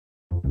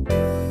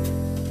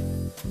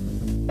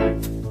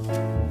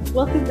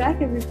Welcome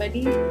back,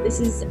 everybody. This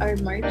is our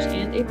March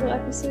and April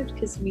episode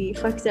because we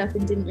fucked up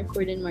and didn't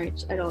record in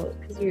March at all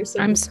because we were so.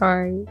 I'm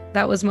sorry.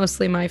 That was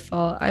mostly my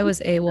fault. I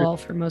was AWOL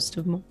for most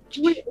of March.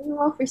 You were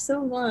AWOL for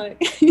so long.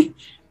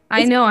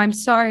 I know. I'm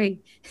sorry.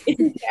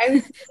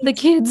 The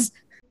kids.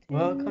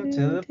 Welcome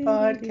to the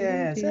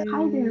podcast.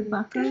 Hi there,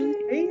 Bucko.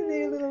 Hey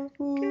there, little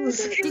fools.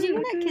 Did you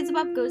know that Kids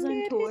Bop goes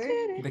on tour?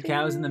 The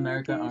cows in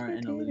America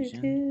aren't an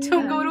illusion.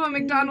 Don't go to a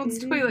McDonald's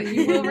toilet.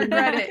 You will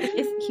regret it.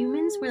 If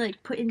humans were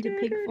like put into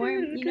pig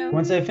form, you know?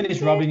 Once I finish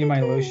rubbing in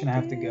my lotion, I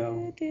have to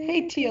go.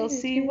 Hey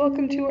TLC,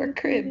 welcome to our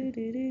crib.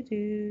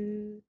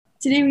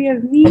 Today we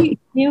have me,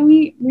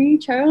 Naomi, Marie,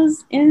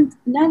 Charles, and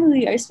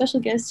Natalie, our special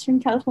guest from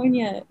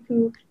California,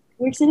 who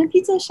works in a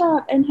pizza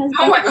shop and has.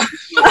 Oh my god!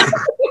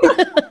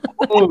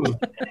 Oh,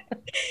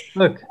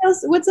 look,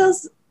 What's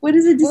else? What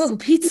is it? Whoa,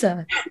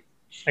 pizza.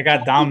 I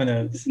got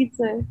Domino's.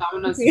 Pizza.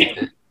 Domino's.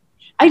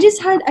 I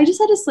just had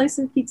a slice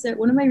of pizza.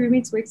 One of my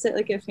roommates works at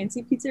like a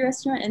fancy pizza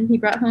restaurant, and he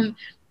brought home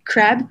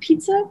crab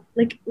pizza,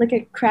 like a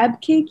crab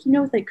cake, you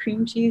know, with like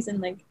cream cheese and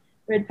like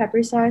red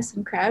pepper sauce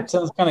and crabs.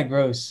 Sounds kind of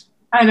gross.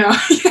 I know.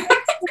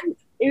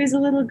 It was a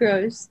little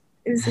gross.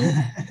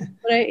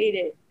 But I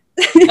ate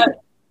it.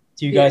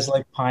 Do you guys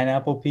like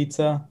pineapple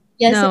pizza?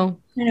 Yes, No.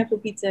 pineapple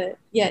pizza.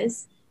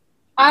 Yes.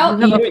 I'll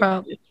You have eat a it,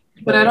 problem.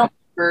 but I don't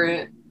prefer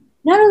it.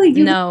 Natalie, you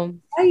lived No.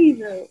 in Hawaii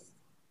though.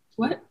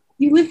 What?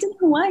 You lived in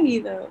Hawaii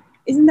though.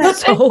 Isn't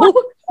that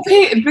Oh,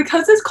 Okay,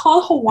 because it's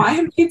called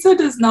Hawaiian pizza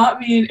does not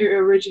mean it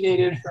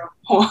originated from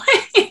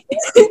Hawaii.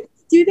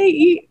 do they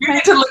eat You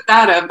need to look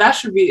that up. That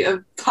should be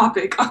a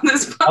topic on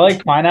this podcast. I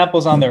like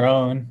pineapples on their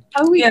own.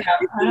 Hawaii? Yeah,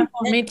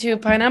 pineapple. me too.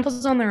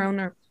 Pineapples on their own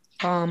are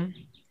bomb.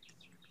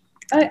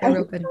 I They're real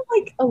think good.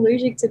 I'm like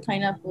allergic to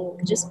pineapple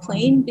just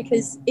plain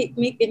because it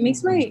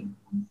makes my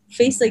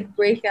face like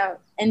break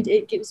out and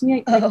it gives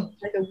me like a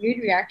weird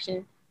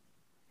reaction.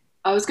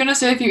 I was gonna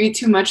say if you eat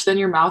too much, then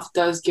your mouth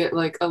does get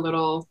like a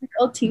little Like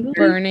all tingly.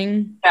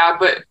 Burning. yeah.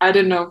 But I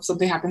didn't know if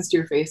something happens to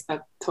your face,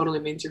 that totally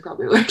means you're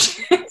probably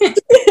allergic.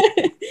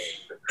 It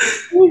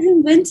was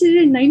invented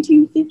in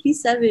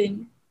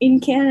 1957 in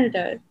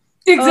Canada.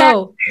 Exactly.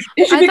 Oh,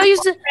 It should I be thought you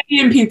said.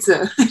 Canadian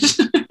pizza.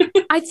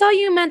 I thought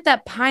you meant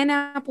that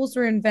pineapples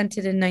were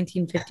invented in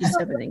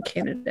 1957 in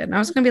Canada, and I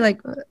was gonna be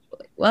like,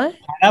 what?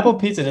 Pineapple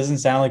pizza doesn't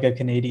sound like a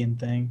Canadian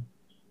thing.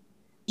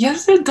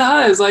 Yes, it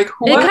does. Like It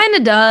what? kind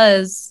of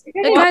does. It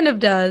It kind of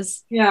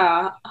does.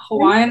 Yeah,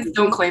 Hawaiians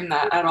don't claim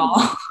that at all.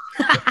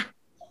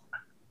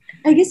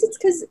 I guess it's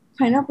because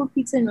pineapple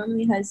pizza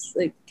normally has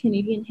like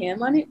Canadian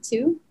ham on it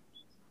too.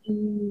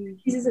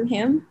 Pieces of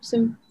ham,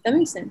 so that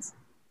makes sense.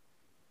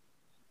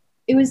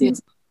 It was,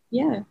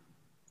 Yeah.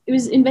 It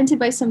was invented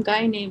by some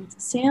guy named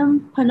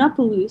Sam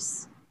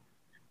Panopoulos.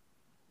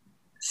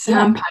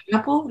 Sam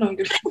Pineapple? No, I'm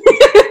good.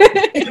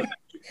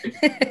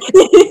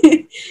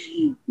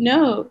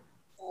 No.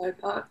 I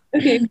thought.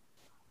 Okay.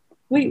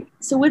 Wait,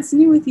 so what's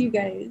new with you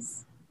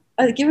guys?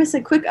 Give us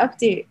a quick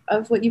update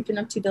of what you've been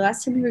up to. The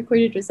last time we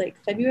recorded was like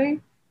February.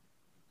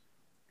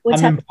 What's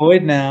I'm happening?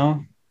 employed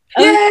now.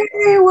 Yay!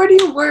 Where do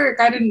you work?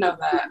 I didn't know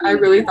that. I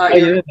really thought Oh,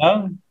 you you were. didn't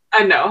know?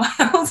 I know.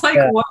 I was like,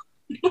 Yeah. what?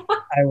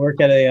 I work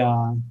at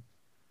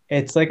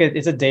it's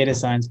a data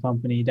science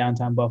company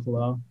downtown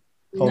Buffalo.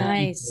 called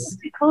Nice. Eagle.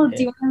 What's it called?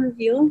 Do you want to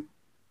reveal?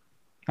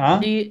 Huh?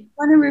 Do you,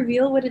 Want to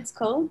reveal what it's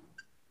called?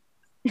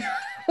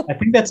 I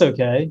think that's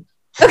okay.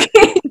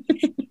 Okay.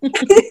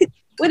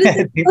 What is I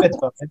it? think that's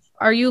fine.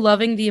 are you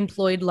loving the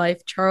employed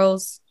life,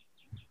 Charles?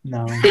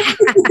 No.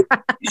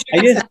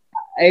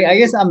 I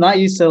guess I'm not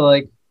used to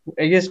like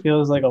it just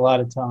feels like a lot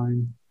of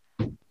time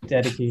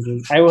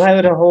dedicated. I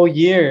had a whole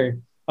year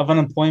of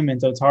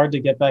unemployment, so it's hard to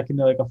get back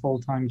into like a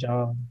full-time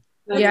job.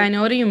 Yeah, I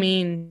know what you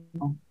mean.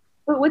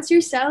 But what's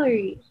your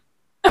salary?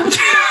 I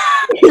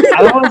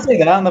don't want to say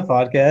that on the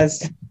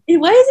podcast.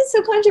 Why is it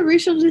so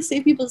controversial to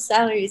say people's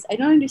salaries? I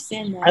don't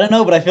understand that. I don't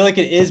know, but I feel like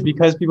it is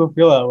because people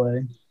feel that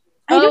way.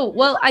 Oh,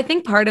 well, I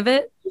think part of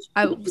it,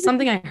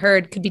 something I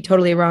heard could be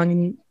totally wrong,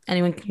 and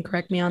anyone can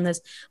correct me on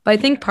this, but I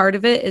think part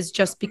of it is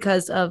just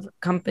because of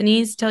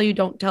companies tell you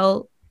don't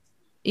tell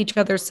each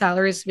other's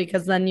salaries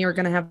because then you're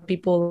going to have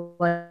people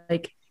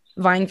like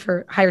vying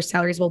for higher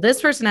salaries. Well,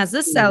 this person has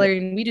this salary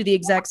and we do the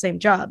exact same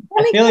job.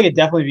 I feel like it'd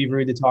definitely be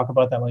rude to talk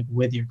about that like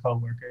with your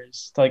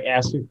coworkers. To like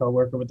ask your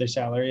coworker what their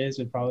salary is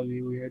would probably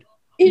be weird.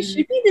 It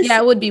should be the Yeah,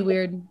 same. it would be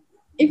weird.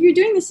 If you're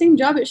doing the same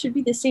job, it should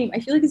be the same. I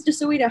feel like it's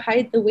just a way to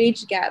hide the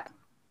wage gap.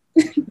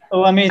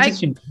 Oh, I mean, it's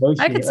just you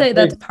negotiate. I could say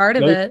that's part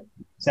of it.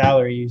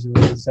 Salary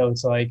usually, so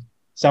it's like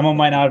someone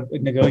might not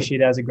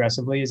negotiate as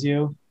aggressively as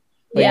you.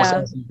 But Yeah. also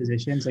in some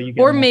position, so you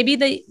get Or more.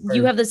 maybe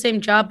you have the same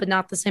job, but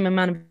not the same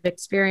amount of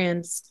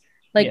experience.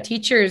 Like Yeah.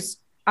 teachers,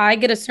 I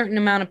get a certain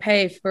amount of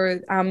pay for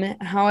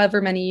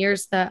however many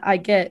years that I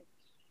get.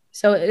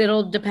 So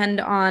it'll depend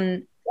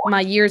on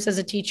my years as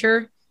a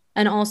teacher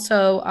and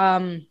also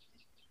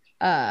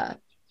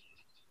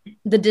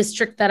the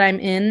district that I'm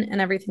in and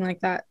everything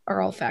like that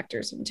are all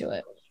factors into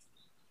it.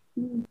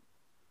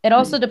 It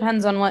also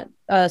depends on what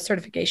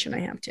certification I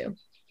have too.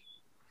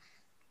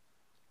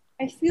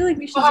 I feel like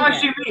we should. Well, how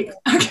do much do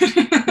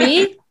that. you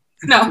make? Me?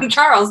 No,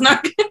 Charles. No.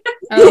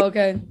 Oh,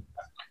 okay.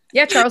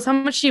 Yeah, Charles, how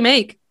much do you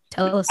make?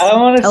 Tell us. I don't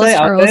want to Tell say. us,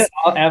 I'll say Charles.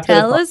 it after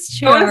Tell the us,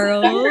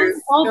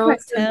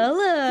 Charles. Tell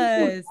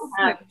us.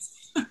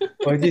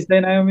 What did you say,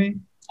 Naomi?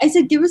 I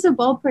said give us a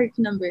ballpark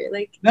number.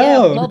 Like Yeah,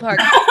 No, ballpark.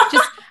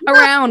 Just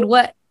around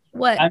what?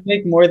 I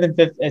make more than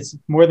 50. It's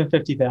more than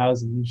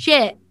 50,000.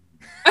 Shit.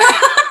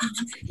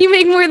 You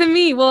make more than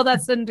me. Well,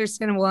 that's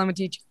understandable. I'm a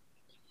teacher.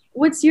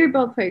 what's your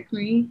ballpark,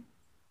 Marie?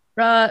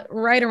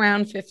 Right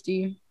around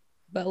 50,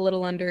 but a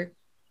little under.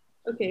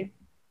 Okay.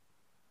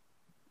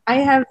 I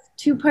have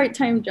 2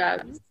 part-time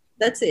jobs.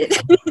 That's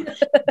it.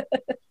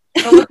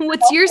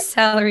 What's your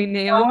salary,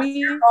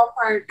 Naomi?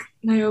 Ballpark,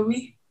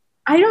 Naomi.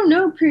 I don't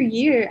know per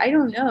year. I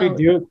don't know. We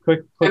do a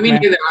quick I mean,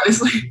 math. neither,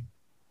 honestly.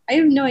 I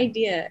have no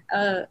idea.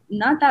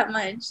 Not that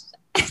much.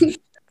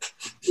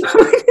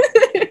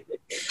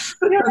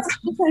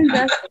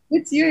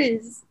 What's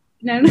yours?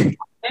 No.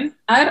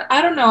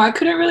 I don't know. I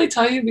couldn't really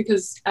tell you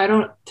because I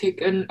don't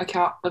take an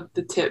account of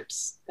the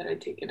tips that I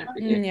take in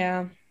every day.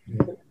 Yeah.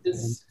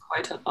 It's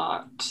quite a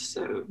lot,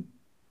 so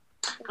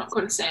I'm not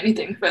going to say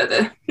anything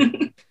further.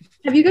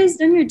 Have you guys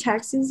done your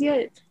taxes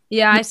yet?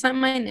 Yeah, I sent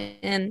mine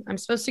in. I'm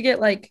supposed to get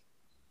like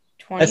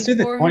Let's do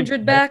the 2,400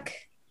 20, back.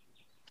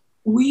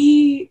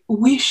 We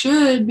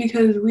should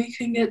because we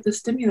can get the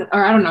stimulus.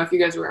 Or I don't know if you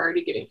guys were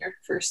already getting your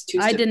first 2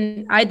 I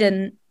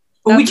didn't.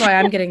 But we That's why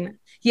I'm can getting.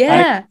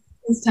 Yeah,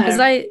 this time.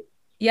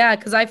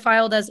 because I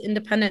filed as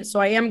independent, so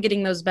I am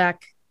getting those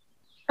back.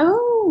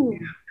 Oh.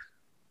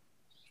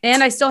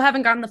 And I still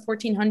haven't gotten the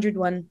 1,400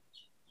 one.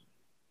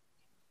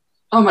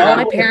 Oh my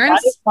My god.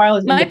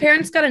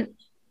 parents got an.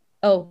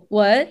 Oh,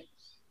 what?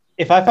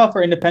 If I file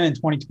for independent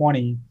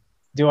 2020,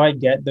 do I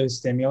get those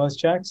stimulus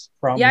checks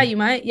from? Yeah, you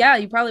might. Yeah,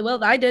 you probably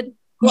will. I did.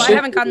 Well, I should.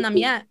 haven't gotten them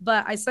yet,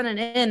 but I sent it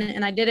in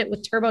and I did it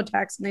with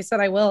TurboTax, and they said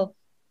I will.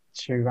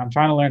 True. I'm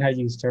trying to learn how to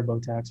use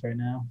TurboTax right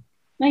now.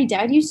 My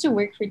dad used to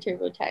work for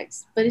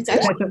TurboTax, but it's Yeah,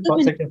 actually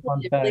it's like a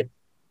fun fact. like,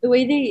 the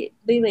way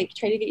they like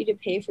try to get you to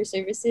pay for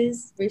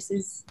services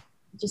versus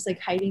just like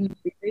hiding the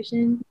free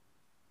version.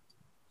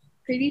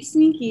 Pretty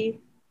sneaky.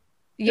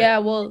 Yeah,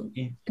 well, I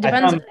it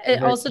depends. found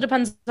It also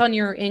depends on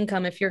your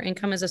income. If your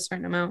income is a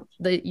certain amount,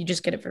 that you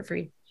just get it for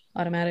free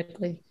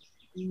automatically.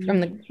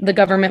 From the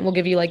government will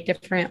give you like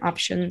different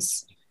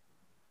options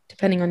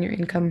depending on your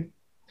income.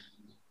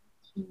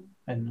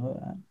 I didn't know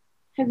that.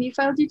 Have you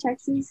filed your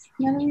taxes,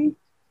 Natalie?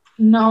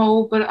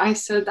 No, but I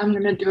said I'm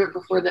gonna do it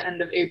before the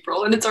end of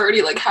April, and it's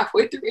already like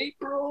halfway through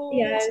April.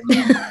 Yeah.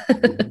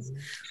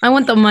 I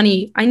want the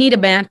money. I need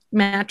a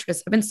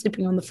mattress. I've been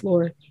sleeping on the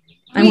floor.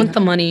 I want the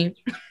money.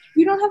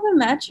 You don't have a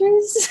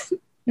mattress?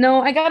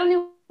 No, I got a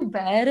new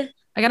bed.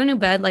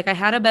 Like I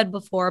had a bed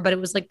before, but it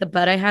was like the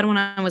bed I had when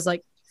I was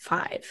like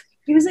 5.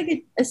 It was like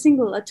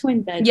a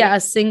twin bed. Yeah, a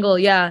single,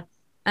 yeah.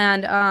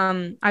 And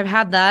I've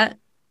had that.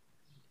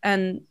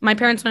 And my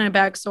parents wanted it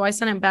back, so I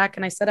sent it back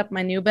and I set up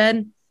my new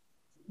bed.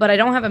 But I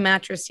don't have a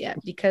mattress yet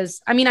because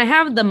I mean I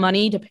have the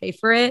money to pay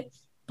for it,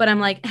 but I'm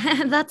like,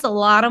 that's a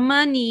lot of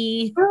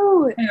money.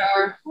 Bro,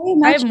 Yeah.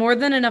 I have more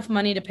than enough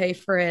money to pay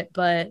for it,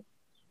 but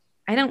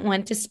I don't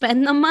want to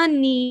spend the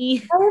money.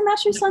 buy a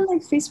mattress on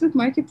like Facebook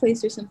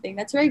Marketplace or something.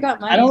 That's where I got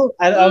mine. I don't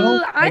I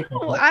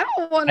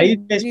don't want I to use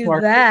do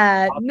Facebook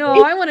that. Marketplace.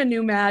 No, I want a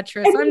new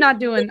mattress. I'm not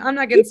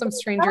getting some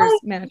stranger's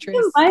mattress.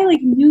 You can buy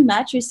like new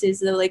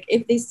mattresses though. Like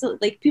if they still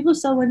like people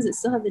sell ones that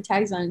still have the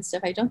tags on and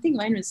stuff. I don't think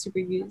mine was super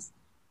used.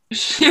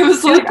 She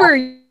was like, Super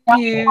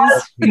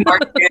used.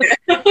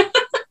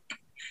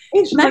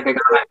 She's like, I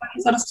got my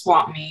money at a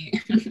swap meet.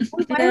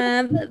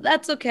 Nah,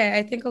 that's okay.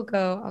 I think I'll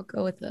go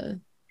with the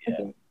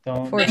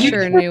Don't. for You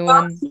sure can new go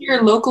one. to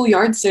your local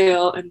yard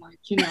sale and like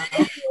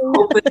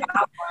hopefully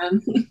have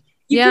one.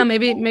 Yeah,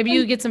 maybe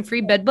you get some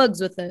free bed bugs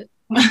with it.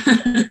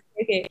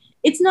 Okay,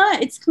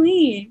 it's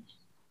clean.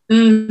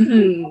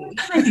 Mhm.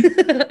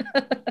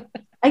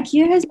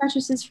 IKEA has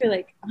mattresses for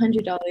like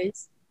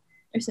 $100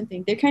 or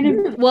something. They're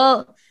kind of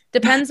Well,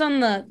 depends on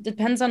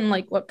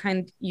like what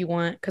kind you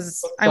want,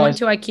 because I went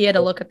to IKEA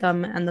to look at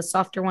them and the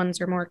softer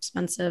ones are more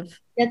expensive.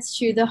 that's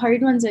true. The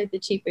hard ones are the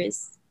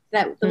cheapest.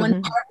 That the one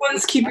Mhm. Hard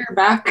ones keep your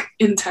back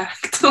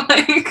intact,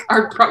 like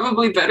are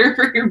probably better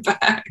for your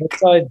back. What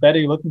size bed are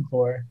you looking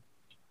for?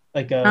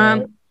 Like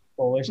a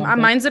full or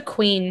something? Mine's a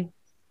queen.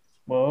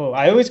 Whoa,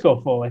 I always go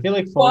full. I feel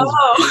like full.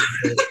 Whoa.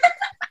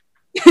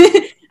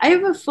 I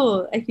have a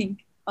full, I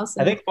think.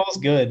 Also, I think full's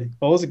good.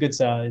 Full's a good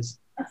size.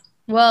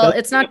 Well, That's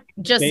it's not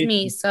just basic.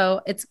 me,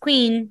 so it's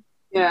queen.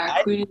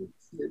 Yeah, queen.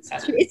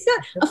 true. It's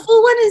not a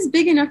full one is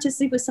big enough to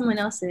sleep with someone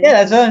else in. Yeah,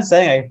 that's what I'm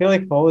saying. I feel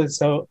like full is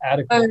so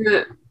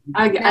adequate.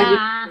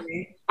 Nah.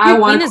 I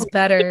want Queen is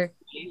better.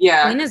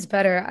 yeah, Queen is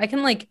better. I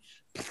can like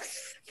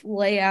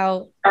lay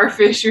out.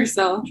 starfish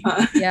yourself.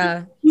 Huh?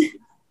 Yeah.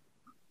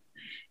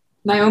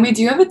 Naomi,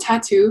 do you have a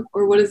tattoo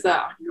or what is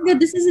that? Yeah,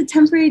 this is a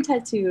temporary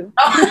tattoo.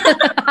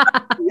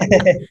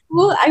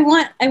 Well, I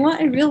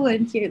want a real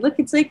one here. Look,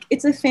 it's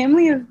a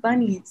family of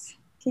bunnies.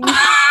 Can you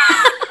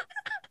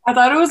I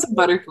thought it was a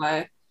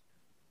butterfly.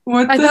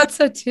 What I the? thought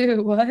so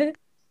too. What?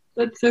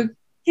 That's so.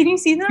 can you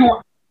see them?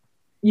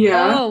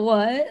 Yeah. Oh,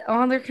 what?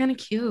 Oh, they're kind of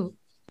cute.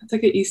 It's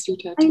like an Easter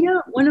tattoo. I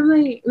know one of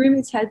my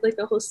roommates had like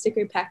a whole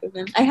sticker pack of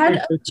them. I had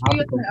a Very tree on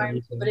topical my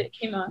arm, for you. but it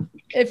came off.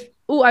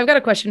 I've got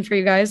a question for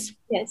you guys.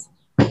 Yes.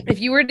 If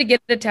you were to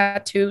get a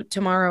tattoo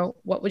tomorrow,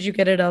 what would you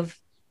get it of?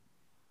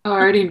 Oh, I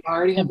already know. I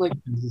already have like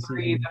Pumpkins this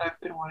 3 season. that I've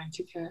been wanting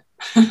to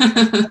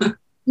get.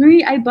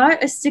 Marie, I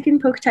bought a stick and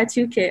poke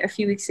tattoo kit a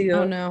few weeks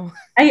ago. Oh no.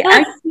 I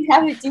actually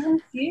have it. Do you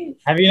want to see it?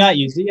 Have you not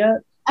used it yet?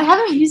 I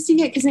haven't used it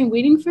yet because I'm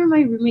waiting for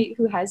my roommate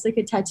who has like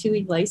a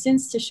tattooing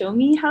license to show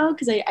me how,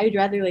 because I'd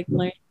rather like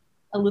learn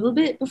a little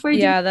bit before I do.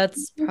 Yeah,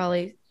 that's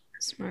probably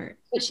smart.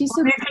 But she's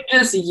so Or you can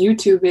just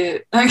YouTube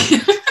it. Like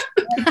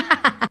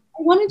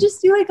I want to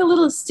just do like a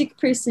little stick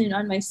person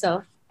on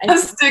myself. a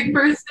stick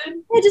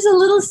person. Yeah, just a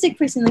little stick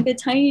person, like a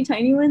tiny,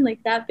 tiny one, like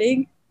that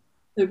big.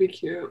 That'd be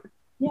cute.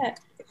 Yeah,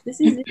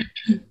 this is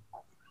it.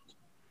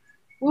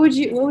 What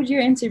would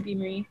your answer be,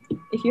 Marie?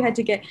 If you had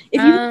to get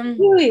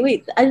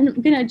wait, I'm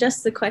gonna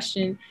adjust the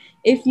question.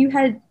 If you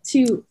had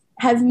to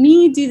have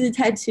me do the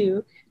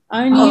tattoo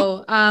on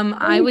you,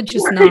 I would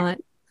just not.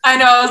 I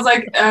know. I was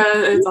like,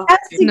 it's all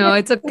No,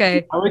 it's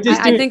okay. I would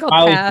just do I a think I'll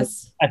smiley face.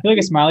 pass. I feel like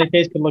a smiley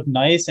face could look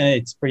nice and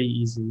it's pretty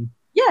easy.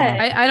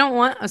 yeah, I don't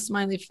want a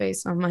smiley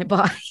face on my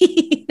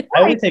body.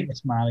 I would take a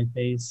smiley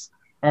face.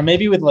 Or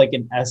maybe with like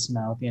an S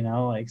mouth,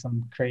 like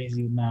some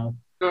crazy mouth.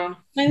 cool.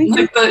 I think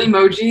Like the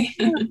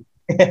emoji.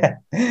 Yeah,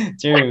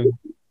 true.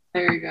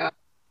 There you go.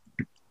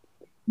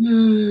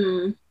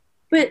 Hmm.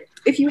 But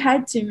if you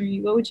had to,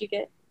 Marie, what would you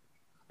get?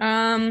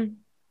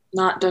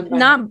 Not done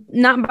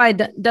by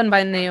done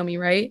by Naomi,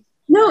 right?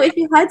 No, if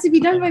you had to be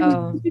done by me, Oh,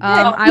 what would you get?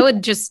 I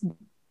would just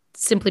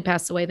simply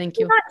pass away. Thank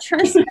Do you. not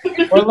trust me.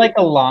 Or like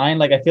a line.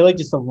 Like I feel like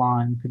just a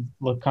line could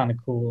look kind of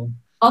cool.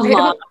 a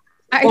lot.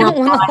 I Or don't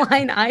want a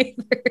line either.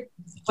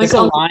 Like Just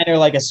a line or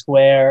like a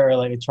square or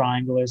like a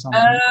triangle or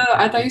something.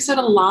 I thought you said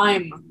a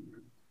lime.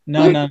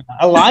 No.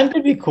 A line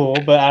could be cool,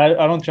 but I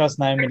don't trust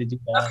Naomi to do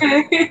that.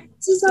 Okay.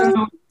 This is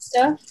all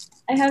stuff.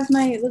 I have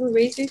my little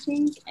razor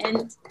thing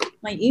and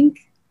my ink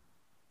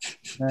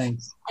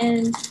Nice.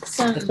 and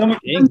some. There's so much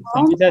ink.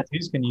 How many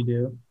tattoos can you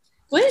do?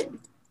 What?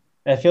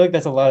 I feel like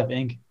that's a lot of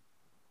ink.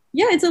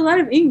 Yeah, it's a lot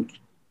of ink.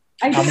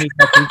 How many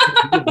tattoos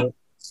can you do?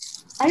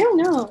 I don't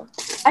know.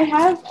 I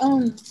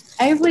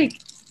have like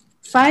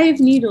 5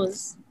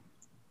 needles.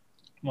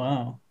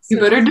 Wow. You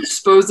better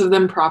dispose of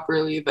them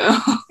properly, though.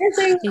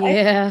 Yes,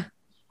 Yeah.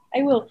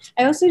 I will.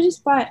 I also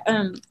just bought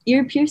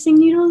ear piercing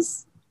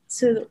needles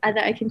so that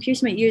I can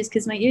pierce my ears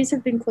because my ears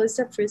have been closed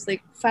up for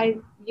like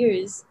 5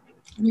 years.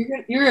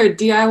 You're a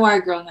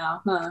DIY girl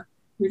now, huh?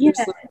 You're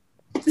just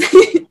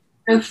Yeah.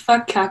 like,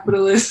 fuck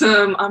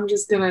capitalism. I'm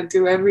just gonna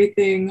do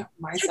everything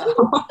myself.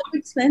 So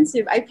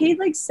expensive. I paid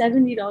like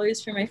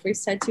 $70 for my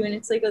first tattoo, and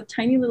it's like a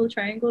tiny little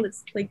triangle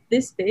that's like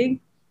this big.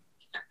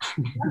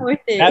 Not worth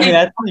it. I mean,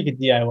 that's like a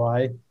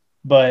DIY.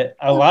 But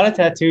a lot of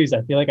tattoos,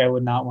 I feel like I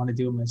would not want to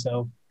do it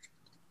myself.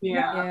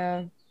 Yeah.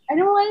 Yeah. I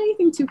don't want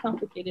anything too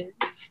complicated.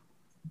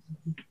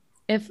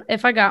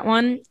 If I got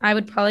one, I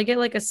would probably get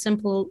like a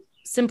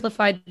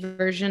simplified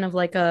version of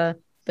like a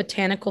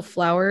botanical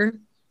flower.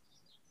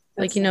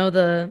 Like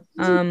the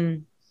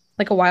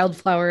like a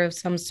wildflower of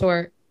some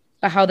sort,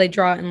 how they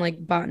draw it in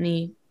like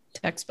botany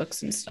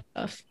textbooks and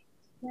stuff.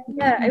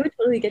 Yeah, I would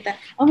totally get that.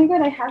 Oh my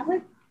god, I have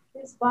like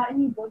this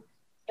botany book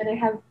that I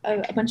have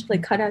a bunch of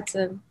like cutouts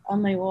of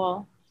on my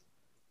wall.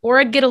 Or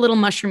I'd get a little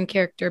mushroom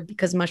character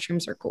because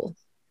mushrooms are cool.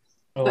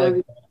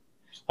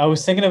 I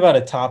was thinking about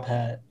a top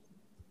hat.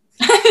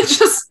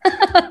 Just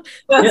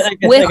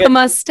With a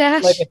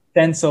mustache. Like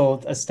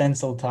a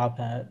stenciled top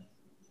hat.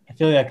 I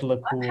feel like that could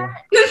look cool. I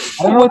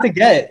don't know what to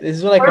get. This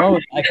is what I come up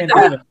with. I can't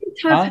do it.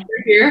 Huh?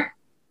 here.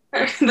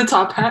 The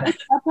top hat.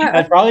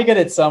 I'd probably get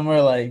it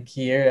somewhere like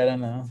here. I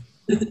don't know.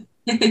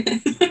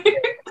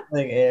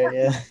 Like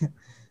area.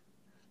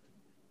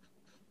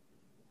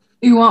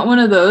 You want one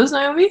of those,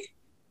 Naomi?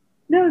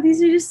 No,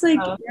 these are just like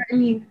Oh.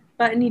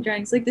 botany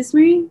drawings. Like this,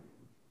 Marie?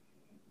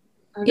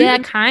 Yeah,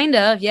 kind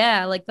of.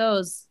 Yeah, like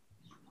those.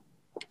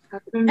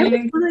 I've been I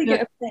meaning would totally to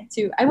get a plant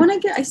too.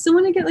 I still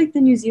want to get like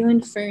the New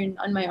Zealand fern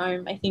on my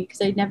arm, I think,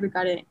 because I never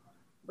got it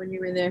when we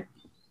were there.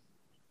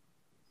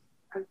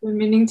 I've been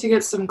meaning to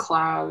get some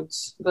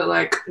clouds, but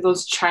like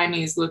those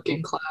Chinese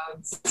looking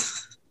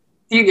clouds.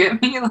 Do you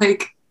get me?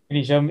 Like, Can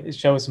you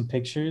show us some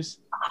pictures?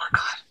 oh my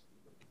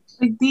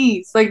god, like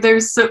these. Like they're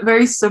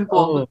very simple.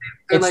 Oh, but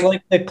they're it's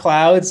like the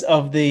clouds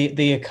of the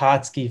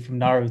Akatsuki from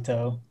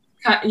Naruto.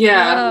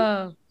 yeah,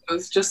 Oh.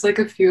 those, just like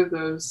a few of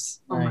those.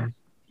 Oh my. Right.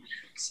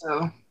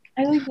 So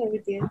I like that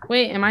idea.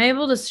 Wait, am I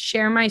able to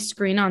share my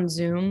screen on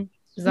Zoom?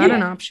 Is that Yeah.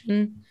 an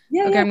option?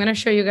 Yeah, Okay, yeah. I'm gonna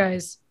show you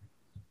guys.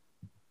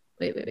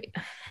 Wait.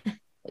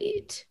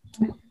 Wait.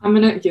 I'm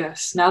gonna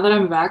now that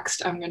I'm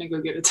vaxxed, I'm gonna go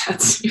get a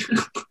tattoo.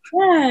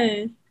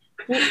 Yeah.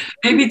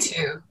 Maybe 2.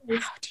 How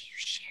do you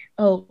share?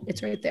 Oh,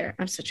 it's right there.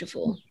 I'm such a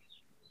fool.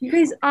 You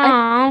guys,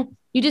 Oh,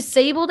 you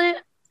disabled it?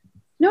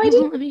 no, I You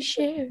didn't. won't let me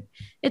share.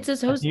 It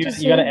says host You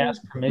disabled. gotta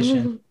ask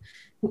permission.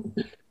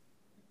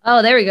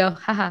 Oh, there we go.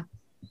 Haha.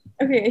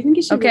 Okay, I think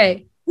you should.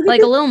 Okay, Look at like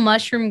a this. little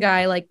mushroom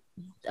guy, like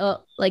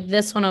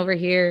this one over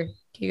here.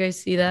 Can you guys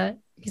see that?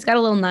 He's got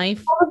a little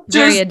knife.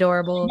 Very Just-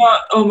 adorable.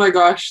 Oh my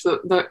gosh, those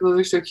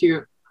are so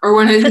cute. Or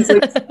when he's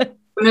like,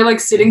 when they're like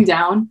sitting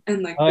down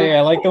and like. Oh yeah,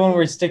 I like the one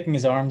where he's sticking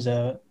his arms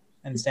out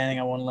and standing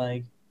on one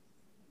leg.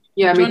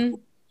 Yeah, Which I mean,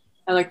 one?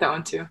 I like that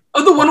one too.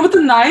 Oh, the one with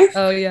the knife.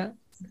 Oh yeah.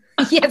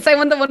 Yes, I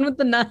want the one with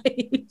the knife.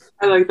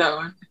 I like that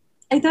one.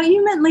 I thought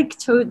you meant like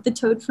Toad, the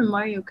Toad from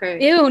Mario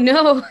Kart. Ew,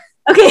 no.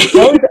 Okay.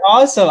 Toad's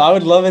awesome. I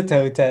would love a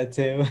Toad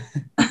tattoo.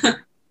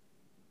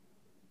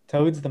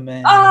 Toad's the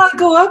man.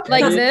 Go up.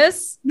 Like Yeah.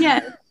 this?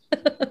 Yeah.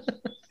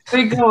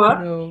 Wait, go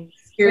up. No.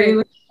 Scary Wait.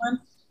 looking one.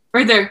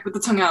 Right there with the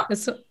tongue out.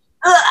 That's so-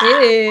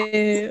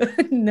 Ew.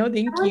 No,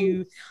 thank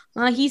you.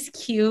 He's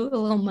cute, a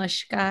little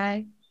mush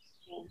guy.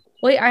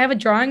 Wait, I have a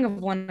drawing of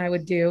one I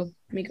would do.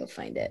 Let me go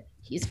find it.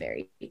 He's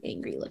very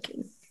angry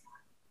looking.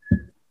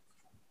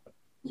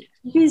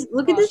 You guys,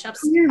 look at this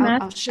clear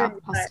mask. I'll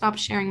stop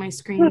sharing my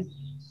screen.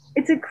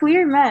 It's a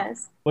clear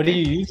mask. What do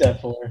you use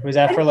that for? Was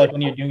that for like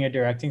when you're doing your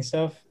directing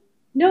stuff?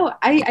 No,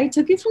 I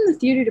took it from the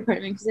theater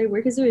department because I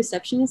work as a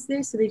receptionist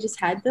there, so they just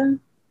had them.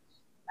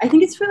 I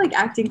think it's for like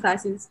acting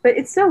classes, but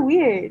it's so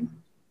weird.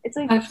 It's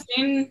like, I've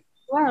seen.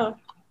 wow.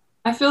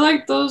 I feel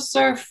like those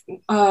are,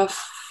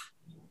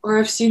 or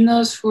I've seen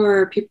those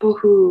for people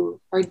who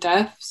are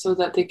deaf, so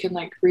that they can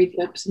like read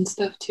lips and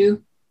stuff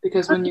too.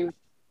 Because when you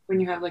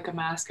have like a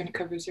mask and it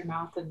covers your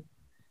mouth, and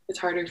it's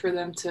harder for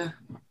them to.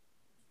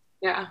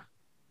 Yeah.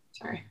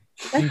 Sorry.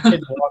 You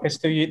could walk us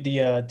through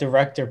the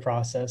director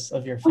process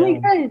of your Oh my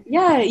film. god,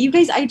 yeah, you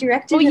guys, I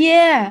directed Oh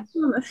yeah.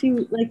 a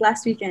few like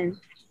last weekend.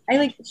 I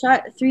like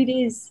shot 3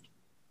 days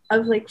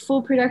of like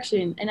full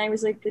production, and I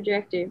was like the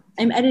director.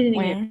 I'm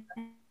editing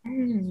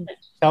it.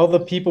 Tell the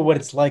people what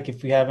it's like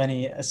if we have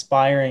any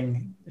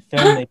aspiring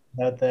filmmakers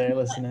out there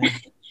listening.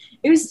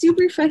 It was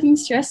super fucking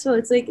stressful.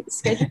 It's like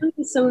scheduling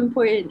is so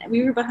important.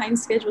 We were behind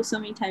schedule so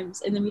many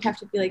times, and then we have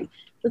to be like,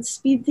 let's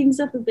speed things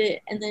up a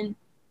bit. And then,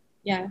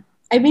 yeah,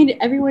 I made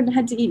everyone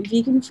had to eat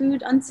vegan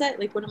food on set.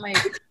 Like one of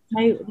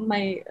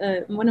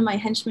one of my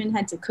henchmen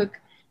had to cook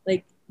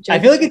like. I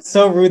feel like it's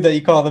so rude that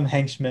you call them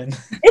henchmen.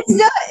 It's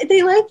not.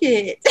 They like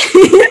it.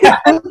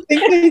 I don't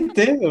think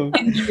they do.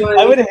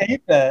 I would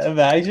hate that.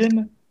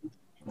 Imagine.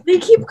 They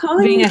keep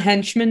calling Being me. a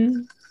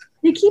henchman.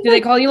 They keep. Do they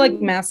call you like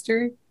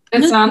master?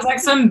 It sounds like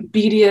some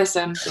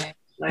BDSM thing.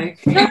 Like.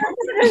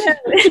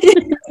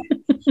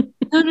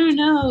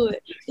 No.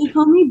 They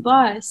call me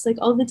boss like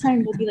all the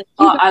time. They'll be like,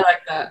 Oh, I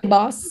like that.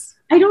 Boss.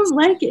 I don't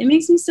like it. It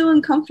makes me so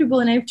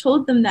uncomfortable, and I've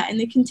told them that, and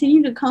they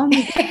continue to call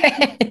me.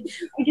 I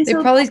guess They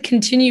I'll- probably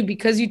continue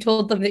because you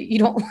told them that you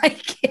don't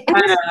like it.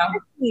 I don't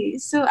know.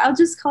 so I'll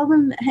just call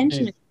them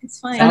henchmen. It's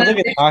fine. Sounds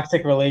like a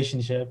toxic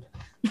relationship.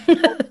 Not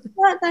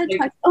that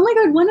toxic. Oh my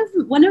god,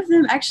 one of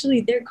them actually,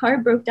 their car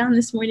broke down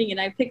this morning,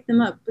 and I picked them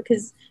up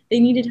because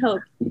they needed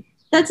help.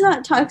 That's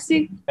not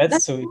toxic.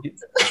 That's sweet.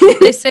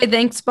 They say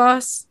thanks,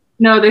 boss.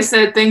 No, they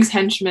said thanks,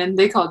 henchman.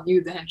 They called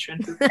you the henchman.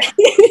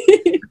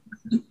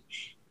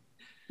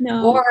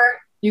 No. Or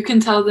you can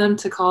tell them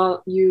to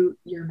call you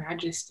your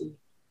majesty.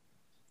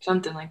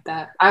 Something like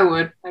that. I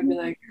would. I'd be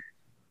like,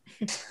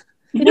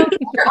 your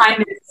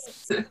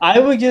highness. I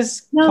would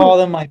just No. call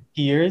them my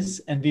peers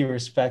and be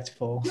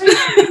respectful.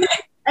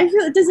 I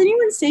feel. Does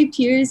anyone say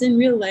peers in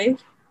real life?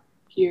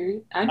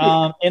 Here. I'd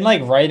be In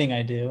like writing,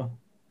 I do.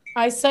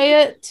 I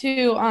say it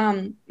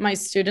to my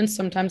students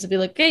sometimes. I'd be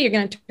like, hey, you're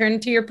gonna turn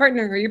into your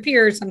partner or your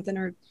peer or something,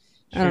 or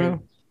I don't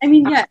know. I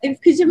mean, yeah.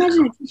 Could you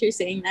imagine a teacher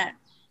saying that?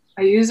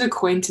 I use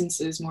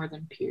acquaintances more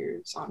than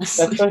peers,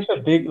 honestly. That's such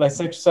a big, like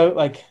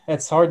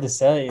that's hard to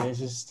say. It's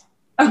just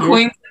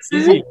Acquaintances?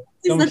 easier.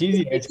 So That's- much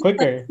easier. It's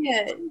quicker.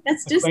 Yeah,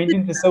 that's just.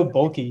 Acquaintance is so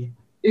bulky.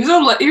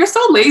 You're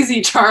so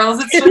lazy,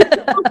 Charles. It's just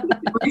a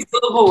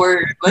 3-syllable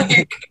word.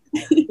 Like,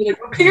 you're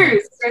like, oh,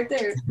 peers, it's right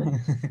there.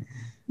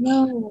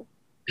 No.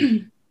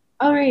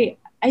 All right.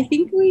 I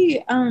think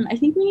we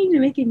need to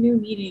make a new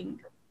meeting.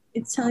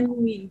 It's telling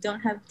me we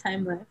don't have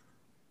time left.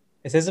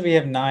 It says that we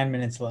have 9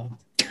 minutes left.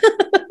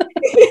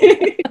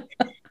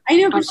 I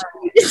know, but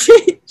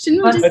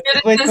shouldn't we Let's just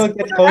Let's wait till it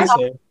gets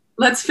closer.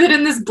 Let's fit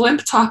in this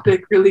blimp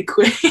topic really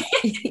quick.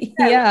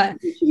 Yeah.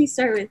 what should we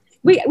start with?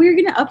 Wait, we were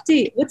gonna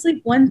update. What's like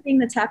one thing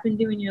that's happened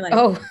to you in your life?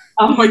 Oh.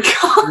 Oh my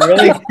god.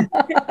 Really?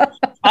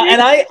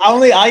 And I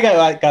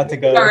got to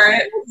go. All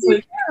right.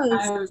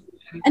 Yes.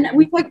 And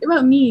we talked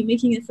about me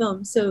making a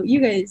film. So you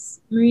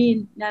guys, Marie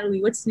and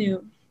Natalie, what's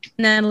new?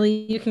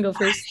 Natalie, you can go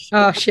first.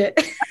 Oh shit.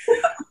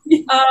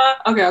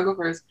 Okay, I'll go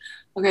first.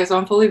 Okay, so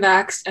I'm fully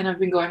vaxxed and I've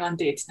been going on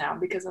dates now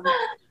because I'm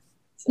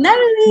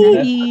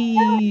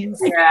Natalie.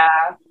 Nice.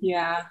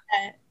 yeah.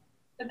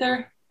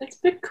 But it's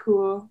been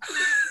cool.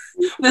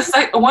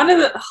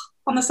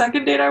 On the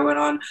second date I went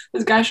on,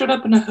 this guy showed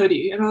up in a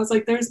hoodie and I was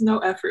like, there's no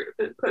effort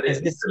put Is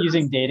in. this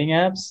using dating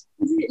apps?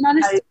 Is it not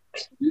a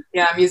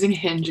Yeah, I'm using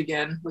Hinge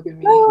again. Look at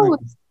me. No.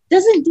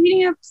 Doesn't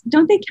dating apps,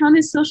 don't they count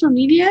as social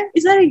media?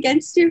 Is that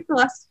against your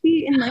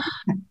philosophy in life?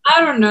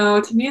 I don't know.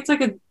 To me, it's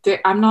like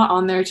I'm not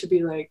on there to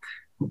be like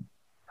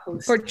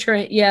post.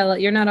 Portray. Yeah,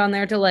 like, you're not on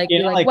there to like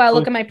You're be not, like, like, wow,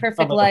 look post- at my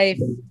perfect life.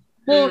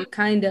 Well,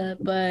 kinda,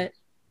 but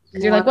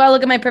because you're like, Yeah. wow,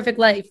 look at my perfect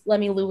life. Let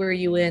me lure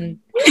you in.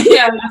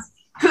 Yeah,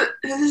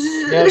 Yeah,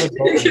 the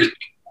goal.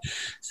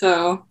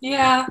 So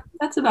yeah,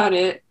 that's about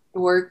it.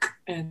 Work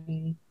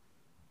and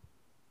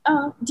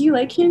Oh, do you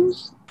like Hinge?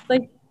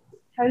 Like,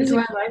 how does do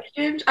it? I like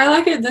it? I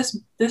like it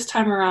this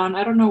time around.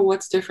 I don't know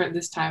what's different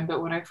this time,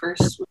 but when I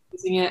first was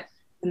using it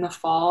in the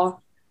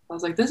fall, I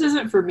was like, this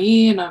isn't for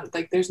me, and I'm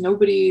like, there's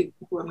nobody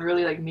who I'm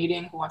really like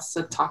meeting who wants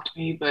to talk to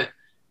me. But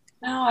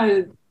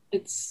now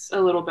it's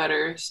a little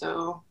better,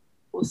 so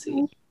we'll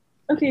see.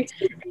 Okay,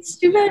 it's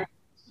too bad.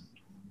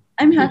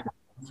 I'm happy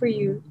for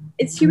you.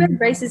 It's too bad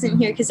Bryce isn't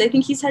here because I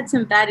think he's had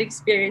some bad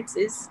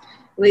experiences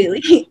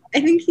lately. I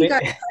think he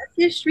got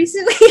catfished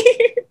recently.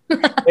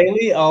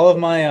 Lately, all of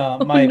my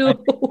my no.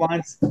 pickup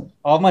lines,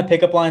 all of my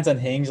pickup lines on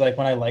Hinge, like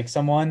when I like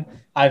someone,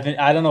 I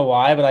don't know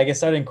why, but I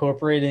just started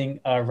incorporating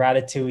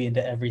Ratatouille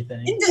into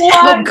everything.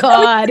 Oh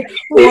God,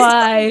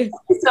 why?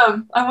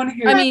 I want to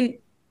hear. I mean,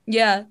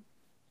 yeah.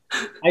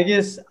 I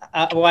guess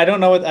well, I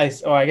don't know what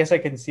I guess I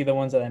can see the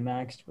ones that I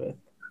maxed with.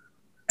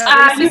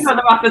 You know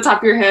them off the top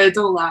of your head.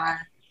 Don't lie.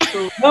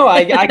 No,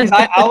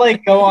 I'll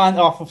like go on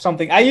off of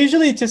something. I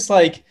usually just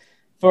like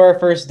for our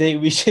first date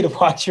we should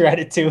watch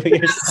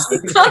Ratatouille or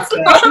something.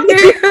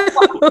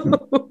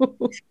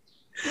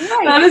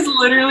 That is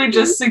literally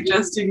just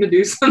suggesting to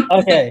do something.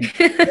 Okay.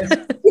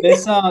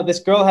 This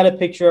girl had a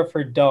picture of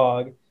her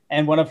dog,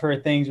 and one of her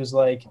things was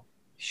like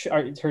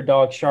her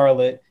dog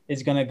Charlotte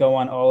is gonna go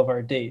on all of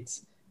our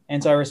dates.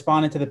 And so I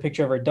responded to the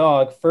picture of her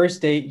dog.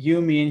 First date, you,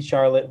 me, and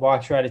Charlotte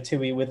watch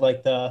Ratatouille with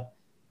like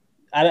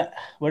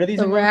what are these?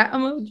 The rat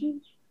emoji.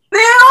 No,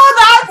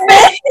 that's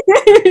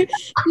it.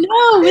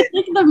 No, with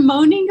like the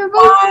moaning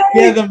emoji.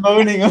 Yeah, the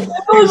moaning.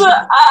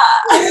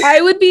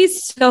 I would be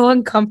so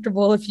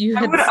uncomfortable if you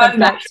I had would said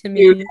that unmatch to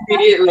you me.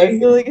 immediately. I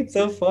feel like it's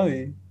so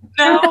funny.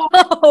 No,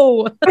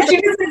 Oh, but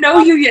she doesn't know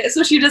you yet,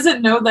 so she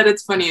doesn't know that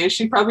it's funny.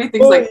 She probably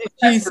thinks Well, like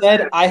she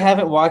said, "I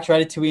haven't watched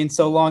Ratatouille in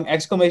so long!"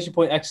 Exclamation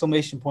point!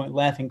 Exclamation point!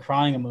 Laughing,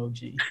 crying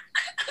emoji.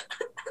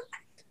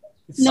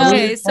 It's No. weird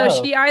okay. as So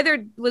hell. she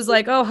either was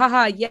like, "Oh,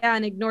 haha, yeah,"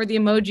 and ignored the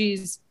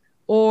emojis,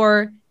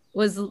 or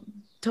was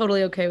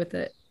totally okay with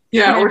it.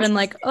 yeah, Or or been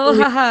like, "Oh,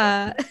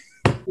 haha."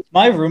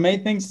 My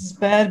roommate thinks it's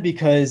bad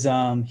because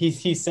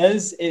he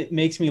says it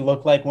makes me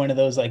look like one of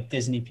those like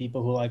Disney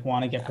people who like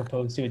want to get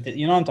proposed to.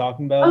 You know what I'm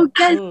talking about? Oh,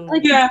 yes, Ooh.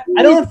 like yeah.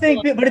 I don't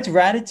think, but it's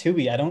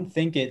Ratatouille. I don't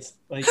think it's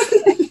like,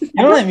 you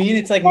know what I mean?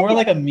 It's like more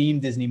like a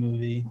meme Disney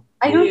movie.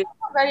 I don't Yeah. know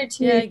about Ratatouille.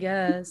 Yeah, I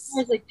guess.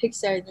 It's like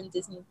Pixar than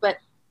Disney, but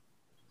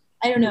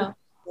I don't know.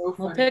 So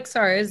Well, funny.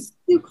 Pixar is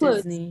Too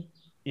close. Disney.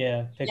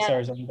 Yeah, Pixar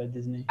is owned by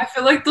Disney. I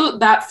feel like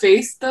that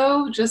face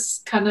though,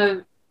 just kind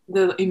of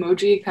the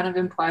emoji kind of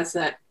implies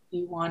that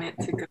you want it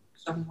to go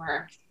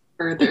somewhere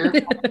further.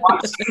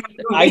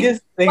 I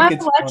just think While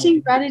it's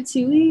watching funny.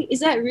 Ratatouille, is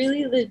that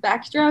really the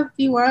backdrop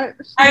you want?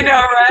 I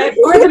know, right?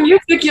 Or the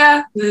music,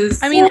 yeah.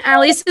 I mean,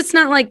 at least it's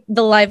not like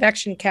the live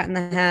action Cat in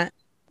the Hat.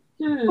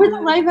 Or the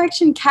live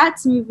action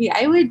Cats movie.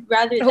 I would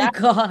rather Oh that.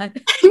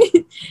 God.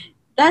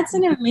 That's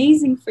an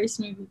amazing first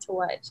movie to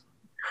watch.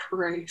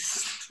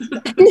 Christ.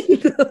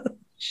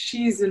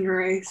 Cheese and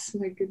rice.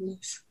 My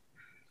goodness.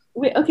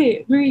 Wait,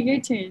 okay, Marie,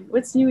 your turn.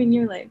 What's new in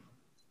your life?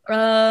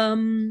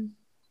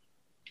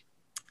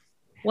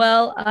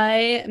 Well,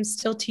 I am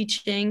still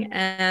teaching,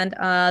 and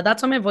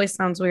that's why my voice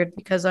sounds weird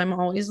because I'm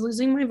always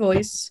losing my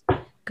voice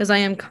because I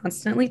am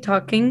constantly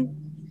talking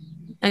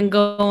and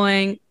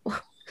going.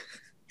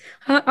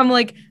 I'm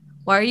like,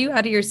 why are you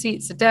out of your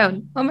seat? Sit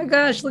down. Oh my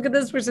gosh, look at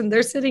this person.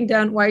 They're sitting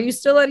down. Why are you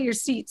still out of your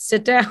seat?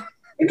 Sit down.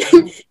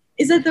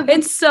 Is that the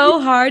It's so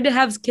hard to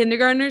have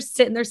kindergartners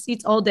sit in their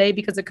seats all day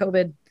because of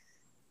COVID.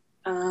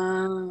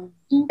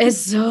 It's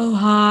so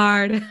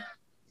hard.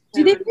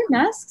 Do they wear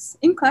masks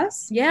in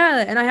class?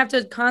 Yeah, and I have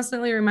to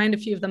constantly remind a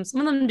few of them. Some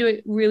of them do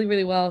it really,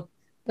 really well,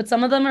 but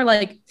some of them are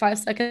like 5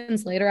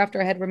 seconds later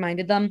after I had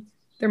reminded them,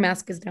 their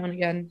mask is down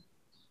again.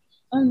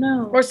 Oh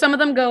no. Or some of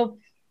them go,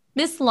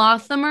 Miss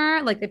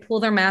Lothamer, like they pull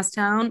their mask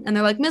down and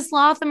they're like, Miss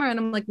Lothamer, and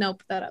I'm like, no,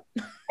 put that up.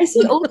 I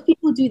see old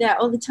people do that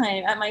all the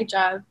time at my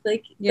job.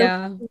 Like,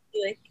 Yeah. they'll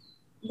be like,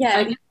 yeah.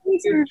 I think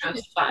you're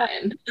just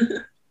fine.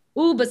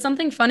 Ooh, but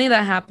something funny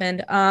that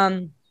happened.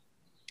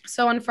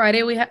 So on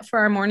Friday we have for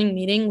our morning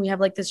meeting, we have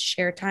like this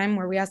share time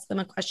where we ask them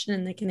a question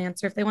and they can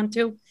answer if they want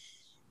to.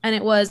 And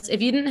it was,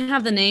 if you didn't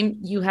have the name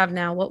you have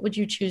now, what would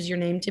you choose your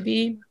name to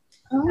be?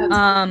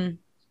 Oh.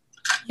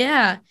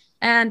 Yeah.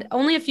 And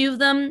only a few of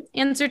them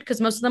answered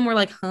because most of them were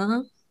like,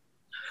 huh?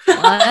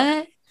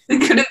 What? They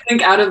couldn't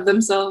think out of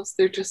themselves.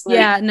 They're just like,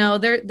 Yeah, no,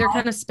 they're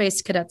kind of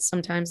space cadets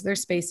sometimes. They're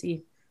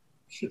spacey.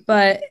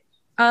 But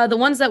the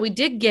ones that we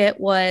did get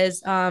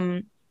was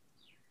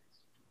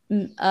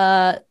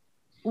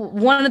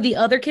one of the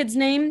other kids'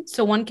 name.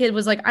 So one kid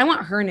was like, I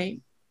want her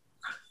name.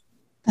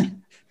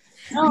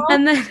 Oh.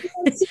 And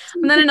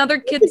then another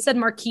kid said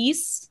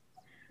Marquise.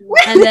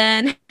 And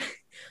then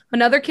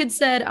another kid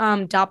said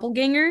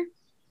Doppelganger.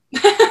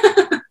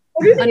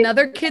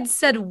 Another kid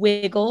said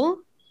Wiggle.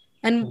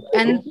 And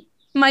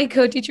my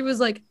co-teacher was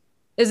like,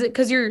 is it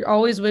because you're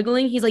always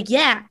wiggling? He's like,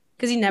 yeah,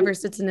 because he never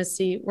sits in his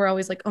seat. We're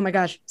always like, oh my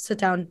gosh, sit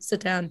down, sit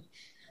down.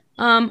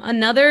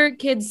 Another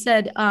kid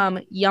said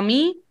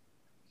Yummy.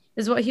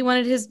 is what he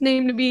wanted his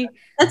name to be.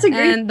 That's a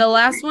great. And the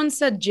last one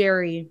said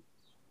Jerry.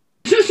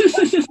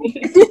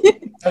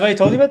 Have I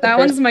told you about the That person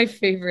one's my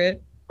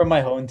favorite. from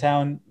my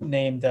hometown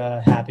named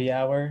Happy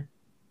Hour?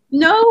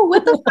 No,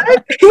 what the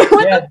fuck?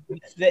 What Yeah,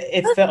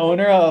 it's the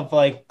owner of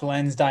like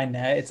Glenn's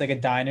Dinette. It's like a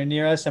diner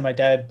near us, and my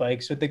dad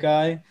bikes with the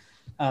guy.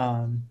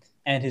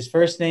 And his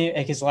last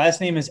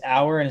name is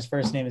Hour, and his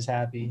first name is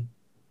Happy.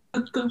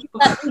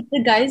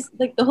 the guys,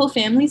 like the whole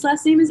family's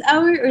last name is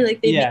Hour, or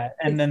like they Yeah,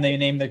 and then they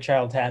named their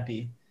child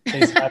Happy. So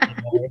he's Happy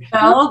Hour.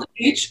 Spelled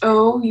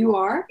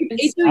H-O-U-R.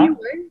 H-O-U-R?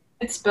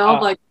 It's spelled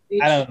Oh, like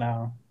I don't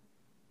know.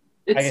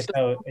 It's I guess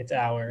no, it's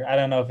Hour. I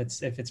don't know if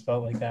it's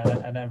spelled like that.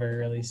 I've never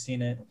really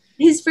seen it.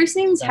 His first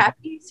name's Yeah.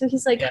 Happy, so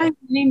he's like, Yeah. hi, my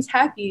name's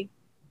Happy.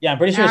 Yeah, I'm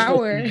pretty sure it's supposed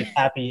Hour. to be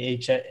Happy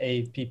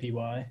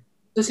Happy.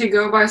 Does he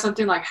go by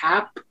something like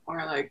Hap or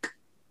like?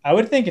 I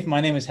would think if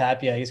my name was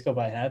Happy, I just go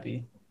by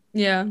Happy.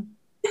 Yeah.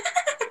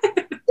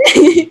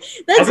 I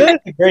That's feel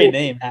like it's a great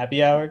name,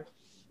 Happy Hour.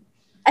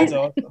 That's I-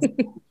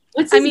 awesome.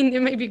 what's I his, mean,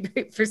 it may be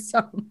great for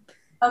some.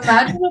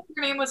 Imagine if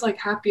your name was like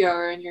Happy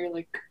Hour and you're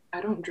like,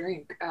 I don't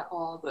drink at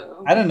all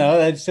though. I don't know.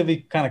 That'd still be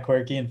kind of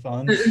quirky and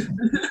fun.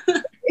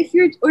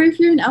 if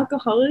you're an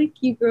alcoholic,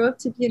 you grow up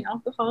to be an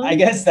alcoholic. I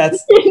guess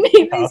that's Your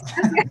name is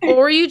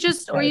Or you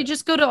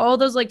just go to all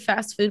those like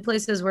fast food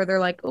places where they're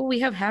like, oh, we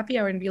have happy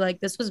hour, and be like,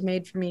 this was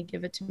made for me,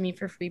 give it to me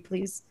for free,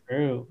 please.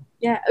 true.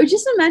 Yeah, or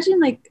just imagine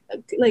like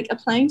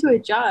applying to a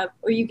job,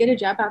 or you get a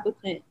job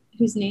applicant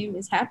whose name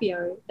is Happy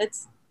Hour.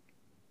 That's,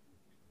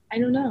 I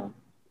don't know.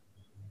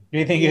 Do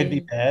you think it would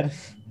be bad?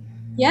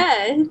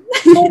 Yeah.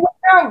 Well, when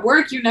you're at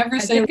work, you never I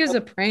say. think it was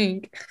a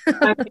prank.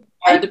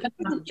 It depends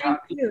on the job.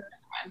 Too.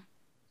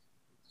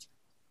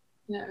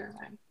 Never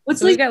mind. What's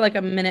So we like got like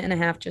a minute and a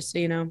half, just so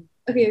you know.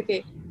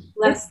 okay.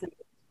 Less than.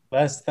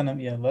 Less than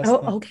less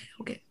Oh, than.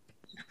 okay.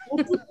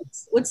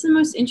 What's the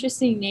most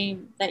interesting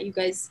name that you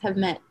guys have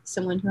met?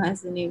 Someone who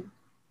has the name.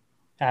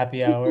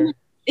 Happy Hour.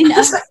 Okay,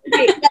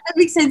 that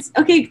makes sense.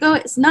 Okay, go.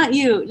 It's not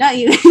you.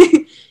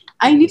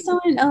 I knew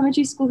someone in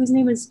elementary school whose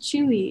name was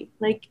Chewy,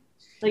 like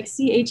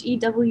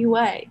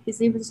Chewy. His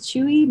name was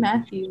Chewy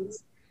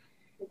Matthews.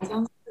 It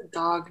sounds like a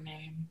dog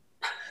name.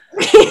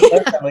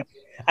 Like,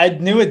 I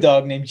knew a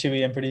dog named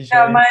Chewy, I'm pretty sure.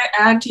 Yeah, my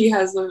auntie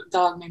has a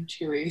dog named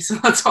Chewy, so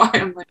that's why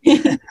I'm like.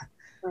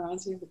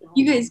 reminds me of a dog.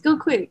 You guys go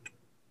quick.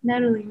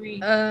 Natalie,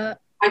 Marie. I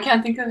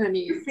can't think of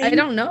any. I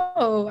don't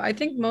know. I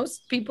think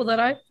most people that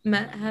I've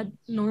met had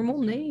normal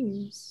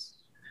names.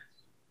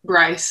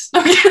 Bryce.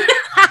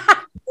 I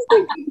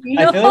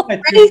feel like my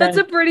two That's friends,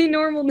 a pretty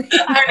normal name.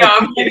 I know.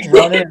 I'm kidding.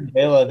 Ronan and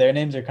Bela, their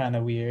names are kind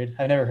of weird.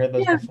 I've never heard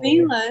those Yeah, before.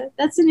 Bela.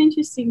 That's an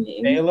interesting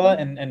name. Bela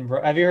and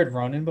have you heard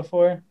Ronan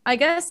before? I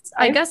guess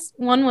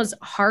one was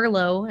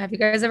Harlow. Have you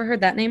guys ever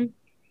heard that name?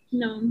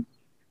 No.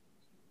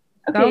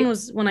 That one Okay.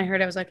 was when I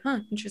heard it, I was like, huh,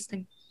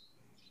 interesting.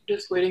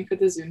 Just waiting for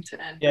the Zoom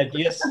to end. Yeah,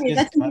 yes. Okay,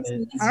 that's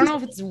interesting. I don't know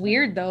if it's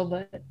weird though,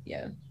 but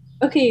yeah.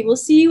 Okay, we'll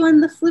see you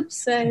on the flip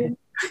side.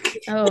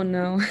 Oh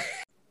no.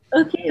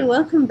 Okay,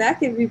 welcome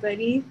back,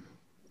 everybody.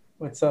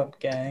 What's up,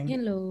 gang?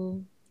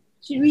 Hello.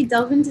 Should we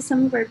delve into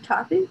some of our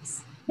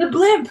topics? The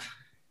blimp.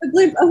 The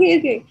blimp.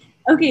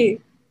 Okay.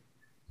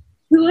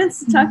 Who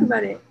wants to talk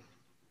about it?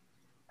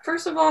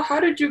 First of all, how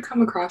did you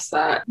come across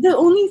that?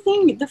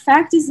 The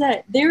fact is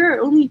that there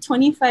are only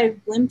 25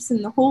 blimps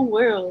in the whole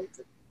world.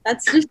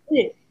 That's just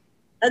it.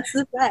 That's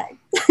the fact.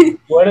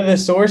 What are the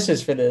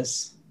sources for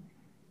this?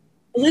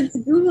 Let's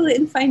Google it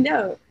and find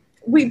out.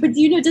 Wait, but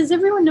does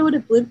everyone know what a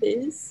blimp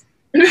is?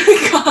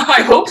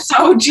 I hope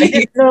so.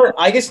 Gee.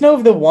 I guess know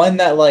of the one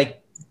that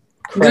like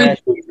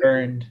crashed and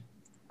burned.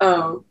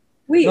 Oh.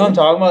 Wait, You know what I'm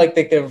talking about?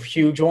 Like the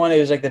huge one. It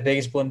was like the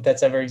biggest blimp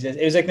that's ever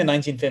existed. It was like the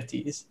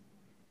 1950s.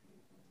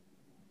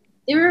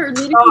 there are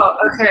literally Oh,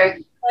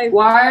 okay.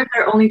 Why are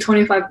there only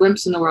 25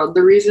 blimps in the world?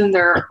 The reason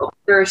there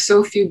are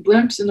so few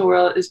blimps in the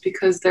world is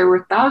because there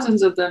were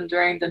thousands of them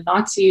during the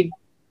Nazi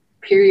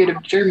period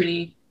of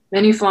Germany,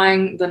 many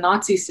flying the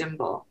Nazi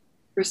symbol.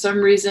 For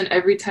some reason,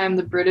 every time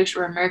the British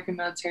or American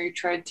military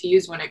tried to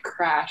use one, it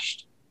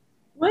crashed.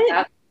 what?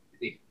 I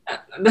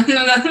don't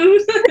know.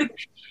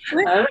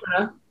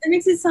 That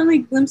makes it sound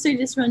like blimps are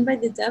just run by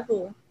the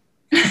devil.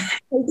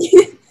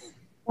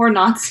 Or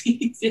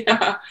Nazis,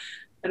 yeah.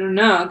 I don't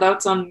know.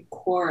 That's on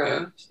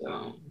Quora,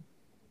 so.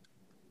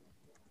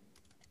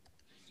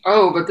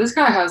 Oh, but this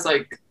guy has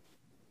like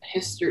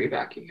history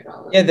backing it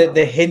all up. Yeah,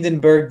 the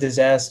Hindenburg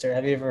disaster.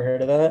 Have you ever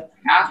heard of that?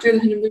 After the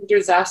Hindenburg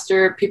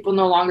disaster, people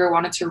no longer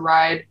wanted to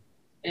ride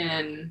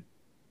in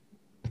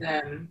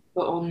them,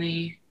 but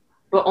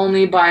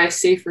only by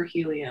safer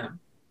helium.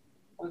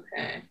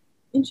 Okay.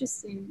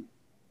 Interesting.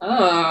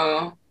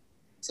 Oh.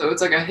 So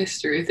it's like a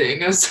history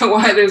thing as to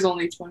why there's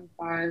only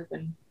 25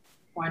 and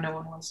why no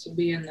one wants to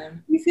be in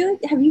them. You feel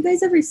like, have you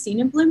guys ever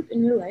seen a blimp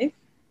in real life?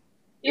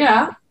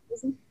 Yeah.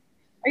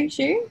 Are you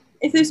sure?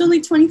 If there's only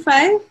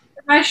 25? Am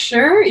I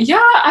sure? Yeah,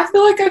 I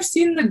feel like I've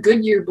seen the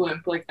Goodyear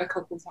blimp like a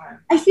couple times.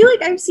 I feel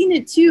like I've seen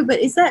it too, but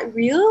is that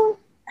real?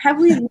 Have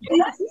we? Is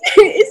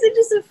it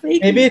just a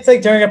fake? Maybe it's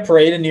like during a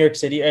parade in New York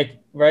City, like,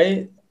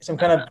 right? some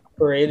kind of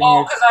parade in Oh,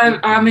 New because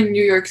York? I'm in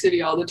New York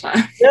City all the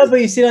time. Yeah,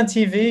 but you see it on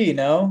TV, you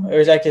know? Or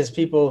is that just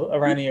people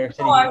around New York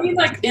City? No, I mean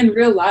like in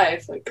real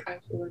life. Like I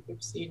feel like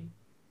I've seen.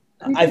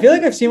 I feel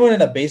like I've seen one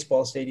in a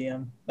baseball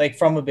stadium, like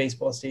from a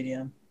baseball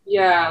stadium.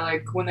 Yeah,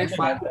 like when they Something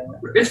fly. like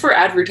that. It's for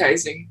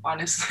advertising,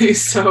 honestly.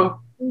 So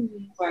Mhm.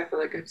 that's why I feel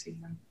like I've seen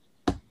them.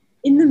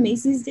 In the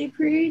Macy's Day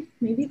Parade,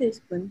 maybe there's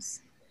blimps.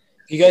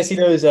 You guys see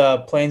those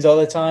planes all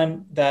the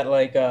time that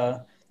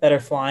that are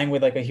flying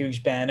with like a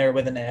huge banner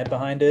with an ad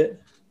behind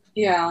it?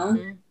 Yeah,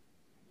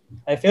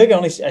 I feel like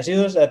I see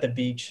those at the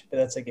beach, but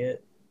that's like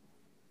it.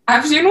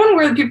 I've seen one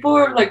where people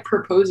are like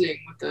proposing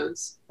with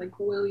those. Like,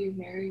 will you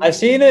marry me? I've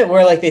seen it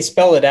where like they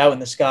spell it out in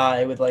the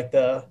sky with like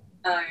the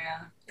Oh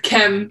yeah,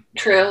 chem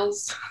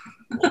trails.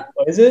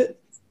 what is it?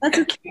 That's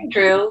okay.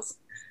 Trails.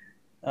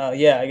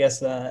 Yeah, I guess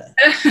that.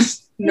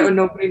 No,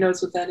 nobody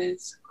knows what that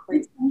is.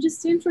 Quite. I'm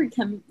just stand for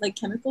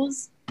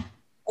chemicals.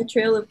 A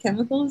trail of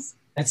chemicals.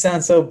 That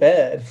sounds so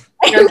bad.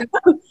 Yeah,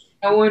 'cause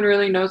no one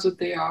really knows what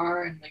they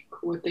are and like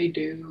what they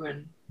do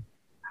and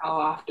how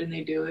often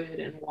they do it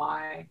and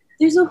why.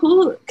 There's a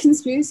whole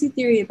conspiracy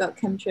theory about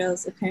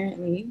chemtrails,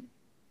 apparently.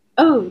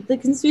 Oh, the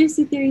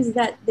conspiracy theory is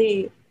that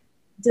they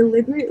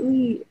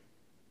deliberately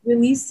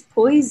release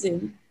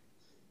poison.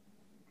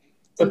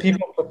 So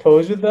people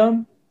propose with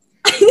them.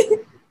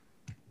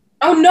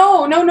 Oh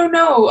no!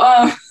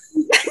 I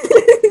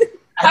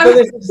thought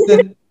this was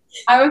the,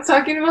 I was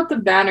talking about the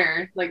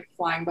banner like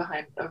flying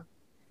behind them.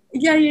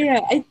 Yeah.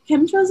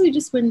 Chemtrails are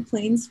just when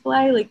planes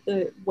fly, like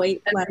the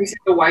white And line. you see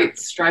the white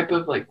stripe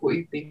of like what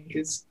you think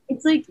is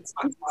It's like it's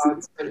not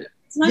clouds, but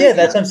it's not yeah,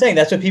 that's what I'm saying.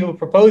 That's what people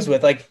propose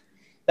with. Like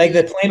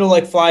the plane will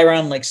like fly around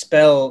and like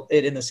spell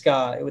it in the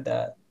sky with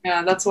that.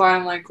 yeah, that's why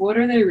I'm like, what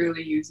are they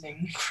really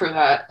using for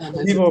that? And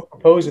is People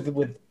propose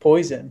with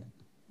poison.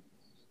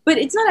 but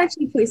it's not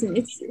actually poison.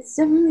 It's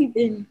definitely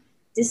been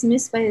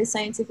dismissed by the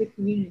scientific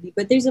community.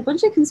 But there's a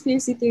bunch of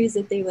conspiracy theories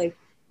that they like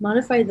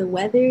modify the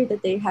weather,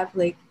 that they have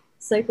like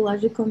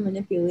psychological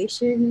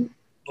manipulation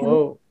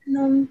Whoa. in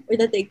them, or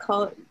that they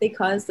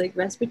cause like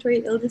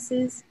respiratory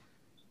illnesses.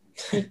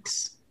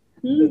 That's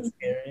Hmm.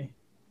 scary.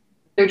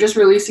 they're just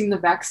releasing the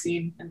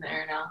vaccine in the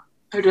air now.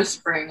 They're just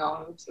spraying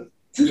all of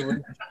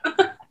them.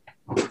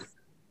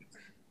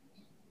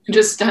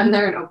 Just stand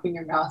there and open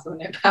your mouth when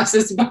it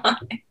passes by.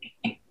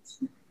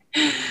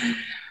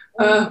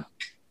 But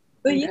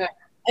yeah,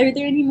 are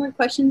there any more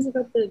questions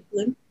about the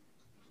blimp?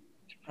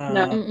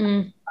 No.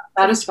 Mm-mm.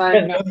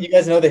 Satisfied. You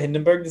guys know the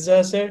Hindenburg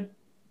disaster?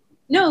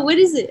 No, what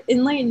is it?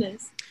 Enlighten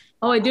us.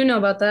 Oh, I do know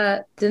about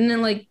that. Didn't it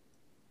like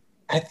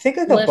I think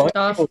like a lift bunch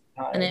off of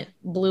people died. and it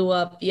blew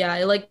up? Yeah,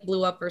 it like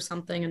blew up or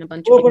something, and a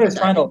bunch blew of up when it people was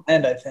trying died. to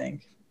land, I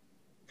think.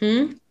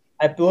 Hmm?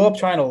 I blew up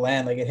trying to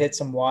land, like it hit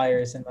some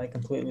wires and like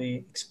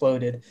completely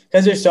exploded.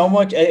 Because there's so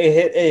much it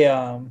hit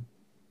a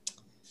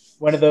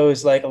one of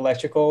those like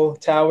electrical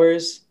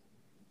towers.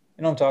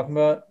 You know what I'm talking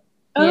about?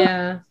 Oh.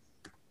 Yeah.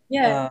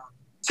 Yeah,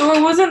 So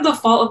it wasn't the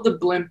fault of the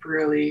blimp,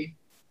 really.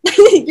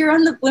 you're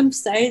on the blimp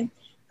side.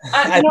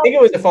 I think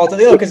it was the fault of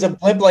because the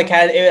blimp like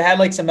had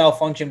like some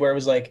malfunction where it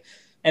was like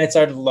and it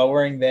started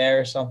lowering there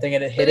or something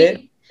and it hit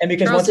it. And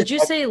because Charles, once did it you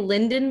touched say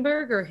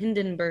Lindenberg or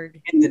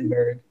Hindenburg?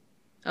 Hindenburg,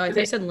 Oh, I thought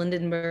you said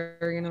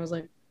Lindenberg, and I was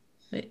like,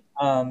 wait.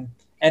 and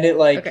it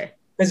like Okay.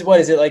 because what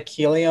is it like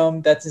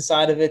helium that's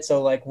inside of it?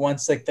 So like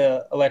once like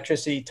the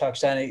electricity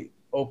touched down, it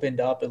opened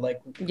up. It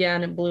like Yeah,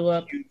 and it blew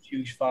up.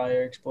 huge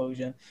fire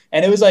explosion,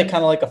 and it was like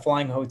kind of like a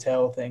flying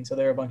hotel thing. So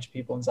there were a bunch of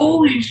people inside.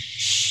 Holy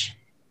sh!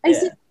 I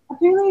said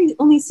apparently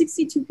only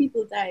 62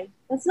 people died.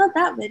 That's not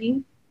that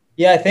many.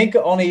 Yeah, I think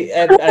only.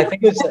 I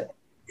think it was.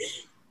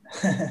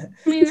 I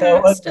mean, So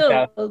it wasn't still,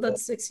 that-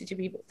 that's 62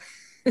 people.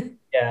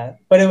 Yeah,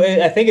 but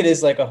I think it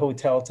is like a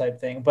hotel type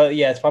thing. But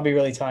yeah, it's probably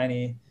really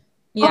tiny.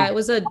 Yeah, it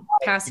was a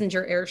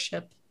passenger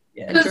airship,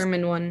 Yeah, a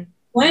German one.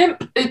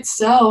 Blimp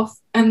itself,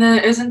 and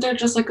then isn't there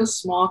just like a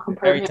small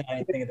very compartment?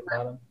 tiny thing at the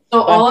bottom.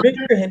 So But I'm pretty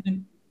sure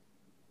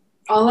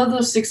all of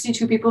those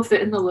 62 people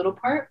fit in the little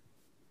part?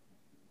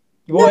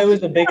 well, it was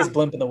the biggest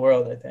blimp in the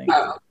world, I think.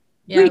 Oh,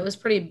 Yeah, it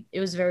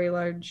was very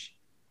large.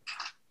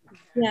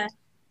 Yeah.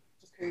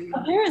 that's crazy.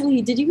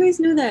 Apparently, did you guys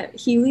know that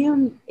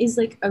helium is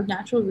like a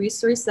natural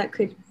resource that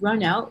could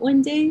run out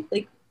one day?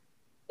 Like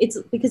it's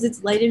because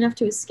it's light enough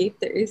to escape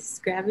the Earth's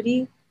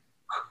gravity.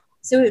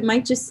 So it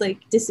might just like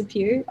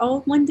disappear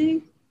all one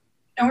day.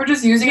 And we're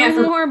just using it No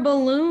for more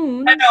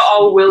balloons. I know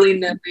all willy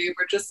nilly.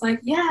 We're just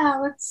like, yeah,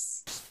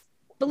 let's.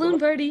 Balloon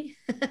party.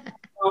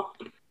 Oh.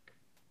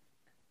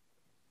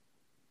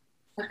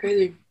 That's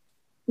crazy.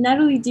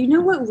 Natalie, do you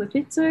know what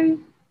whippets are?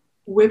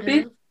 Whip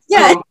it?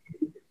 Yeah. Oh,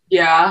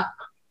 yeah.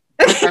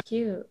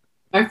 Cute.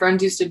 My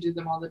friends used to do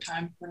them all the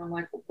time. And I'm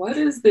like, what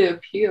is the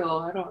appeal?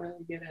 I don't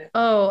really get it.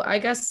 Oh, I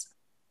guess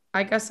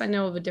I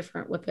know of a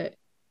different whippet.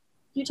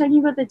 You're talking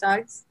about the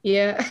dogs?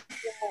 Yeah.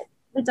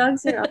 The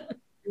dogs are all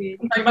weird.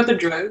 I'm talking about the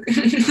drug.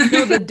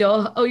 No, the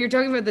dog. Oh, you're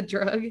talking about the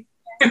drug.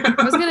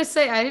 I was gonna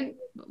say I didn't.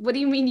 What do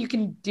you mean you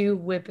can do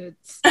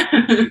whippets?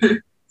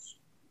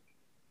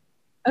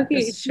 Okay.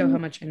 Just to show how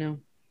much I know.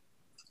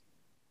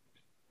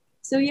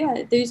 So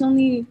yeah, there's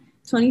only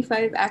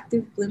 25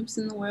 active blimps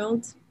in the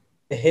world?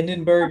 The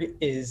Hindenburg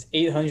is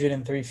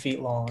 803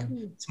 feet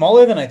long.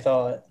 Smaller than I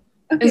thought.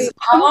 Okay. Is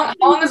how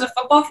long is a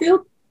football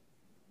field?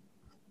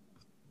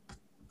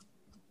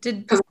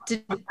 Did I'm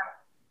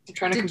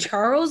trying to did compare.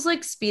 Charles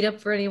like speed up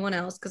for anyone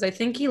else? Because I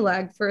think he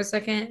lagged for a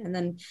second and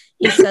then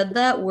he said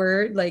that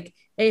word like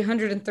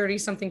 830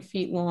 something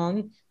feet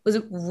long. Was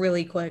it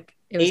really quick?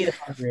 It was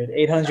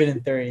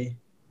 830.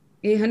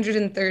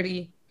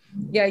 830.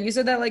 Yeah, you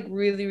said that like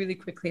really, really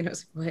quickly, and I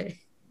was like, what?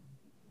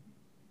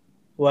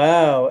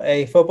 Wow,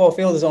 a football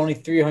field is only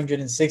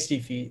 360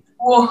 feet.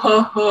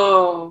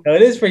 Whoa. So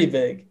it is pretty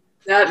big.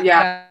 That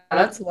Yeah,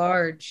 that's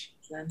large.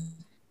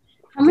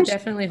 How much?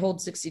 Definitely hold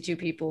 62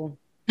 people.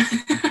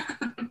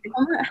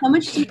 How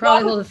much do you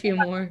Probably hold a few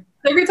more.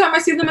 Every time I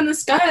see them in the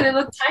sky, they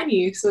look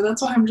tiny. So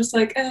that's why I'm just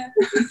like, eh.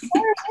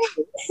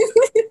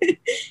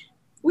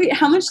 Wait,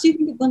 how much do you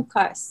think a blimp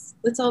costs?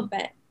 Let's all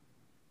bet.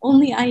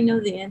 Only I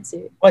know the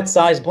answer. What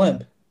size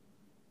blimp?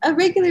 A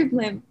regular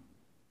blimp.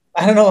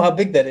 I don't know how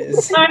big that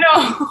is. I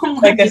know.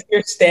 Like that's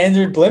your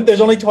standard blimp.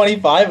 There's only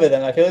 25 of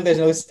them. I feel like there's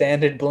no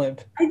standard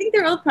blimp. I think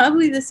they're all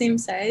probably the same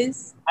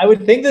size. I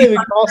would think that it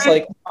would cost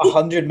like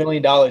 $100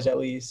 million at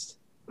least.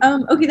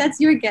 Okay, that's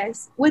your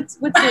guess. What's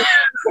it?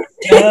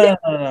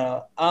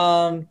 No.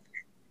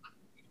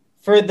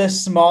 For the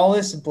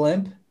smallest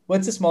blimp,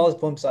 what's the smallest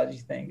blimp size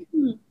you think?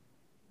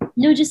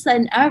 No, just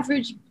an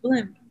average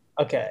blimp.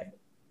 Okay.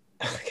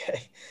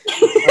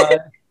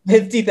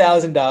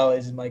 $50,000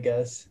 is my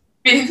guess.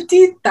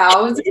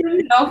 50,000?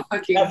 No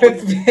fucking.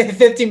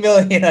 50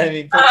 million. I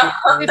mean,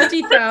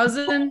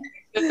 50,000?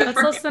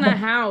 That's less than a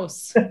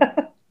house.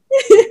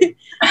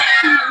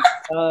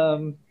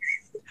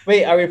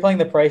 Wait, are we playing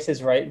the Price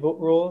is Right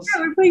rules?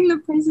 Yeah, we're playing the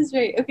prices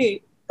right.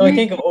 Okay. So I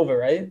can't go over,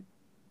 right?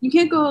 You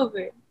can't go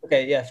over.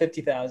 Okay, yeah,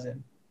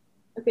 50,000.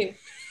 Okay.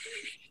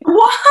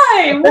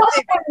 Why? Why?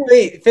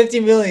 Wait, 50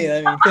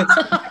 million. I mean,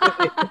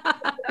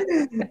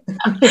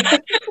 50.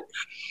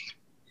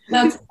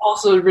 That's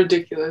also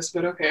ridiculous,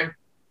 but okay.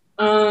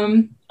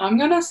 I'm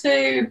gonna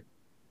say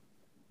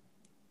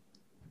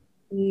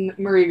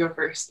Marie, go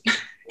first.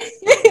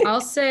 I'll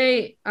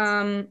say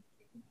 10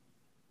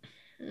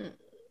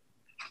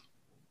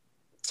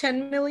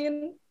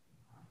 million.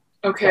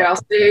 Okay,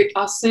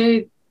 I'll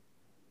say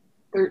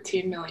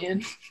 13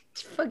 million.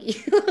 Fuck you.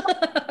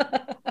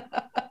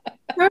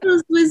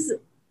 Charles was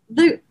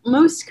the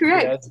most Yeah,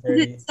 correct. that's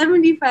very- It's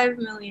 75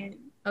 million.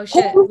 Oh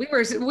shit, we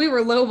were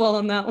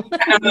lowballing that one.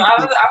 I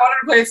wanted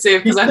to play it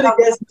safe You because I could have thought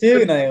guessed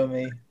too,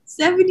 Naomi.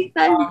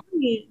 75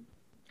 million.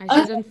 I should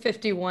have done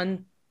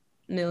 51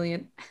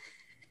 million.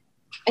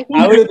 I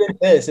I would think have been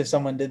pissed if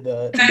someone did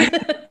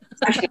that.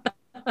 I should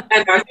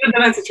have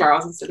done it to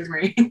Charles instead of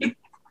Marie.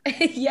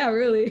 Yeah,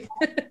 really.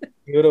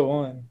 You would have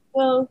won.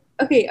 well,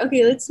 okay,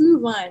 let's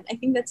move on. I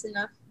think that's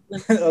enough.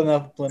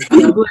 Enough blimp.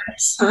 Did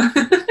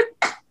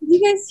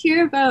you guys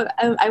hear about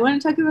I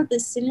want to talk about the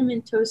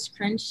cinnamon toast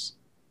crunch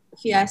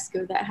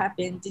fiasco that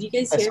happened. Did you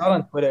guys I hear saw it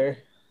on Twitter.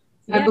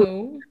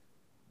 No.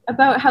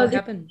 about how What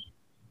happened?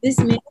 this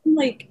man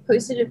like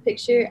posted a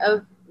picture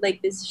of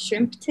like this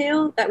shrimp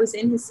tail that was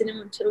in his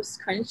cinnamon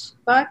toast crunch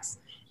box,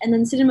 and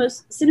then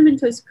cinnamon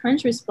toast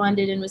crunch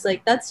responded and was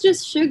like, "That's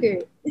just sugar.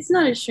 It's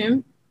not a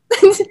shrimp."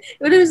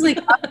 But it was like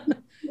a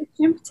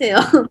shrimp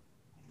tail.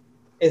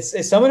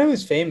 It's someone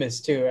who's famous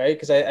too, right?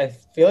 Because I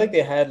feel like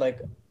they had like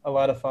a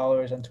lot of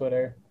followers on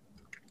Twitter.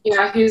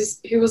 Yeah,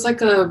 he was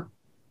like a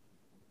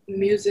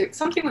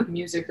something with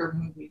music or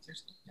movies or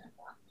something like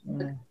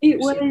that.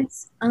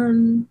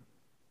 Mm.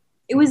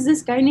 It was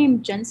this guy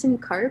named Jensen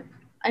Karp.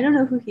 I don't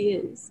know who he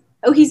is.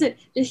 Oh, he's a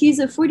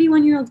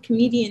 41-year-old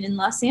comedian in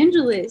Los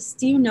Angeles.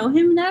 Do you know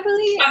him,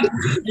 Natalie?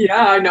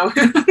 Yeah, I know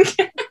him.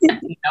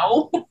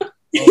 No.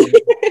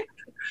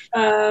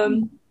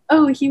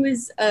 Oh, he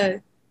was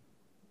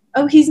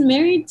he's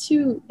married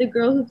to the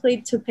girl who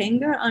played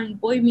Topanga on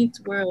Boy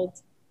Meets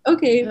World.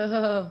 Okay,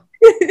 Oh.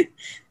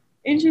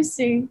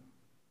 interesting.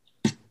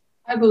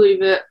 I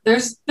believe it.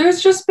 There's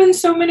just been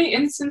so many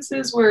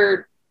instances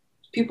where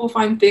people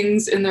find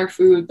things in their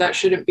food that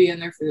shouldn't be in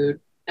their food,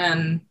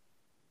 and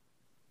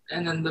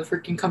then the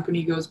freaking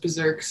company goes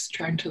berserks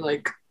trying to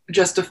like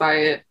justify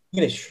it.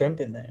 You get a shrimp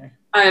in there.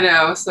 I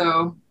know.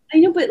 So I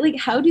know, but like,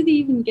 how do they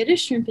even get a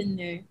shrimp in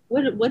there?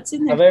 What's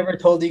in there? Have I ever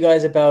told you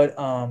guys about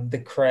the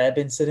crab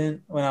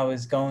incident when I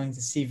was going to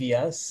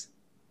CVS?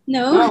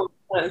 No.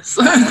 yes.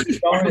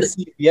 Going to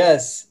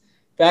CVS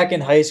back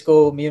in high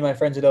school, me and my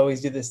friends would always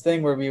do this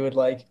thing where we would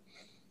like,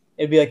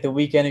 it'd be like the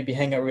weekend, we'd be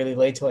hanging out really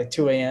late till like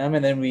 2 a.m.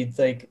 and then we'd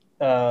like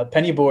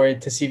penny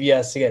board to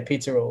CVS to get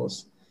pizza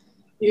rolls.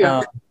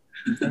 Yeah.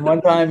 And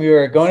one time we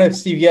were going to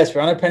CVS,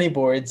 we're on our penny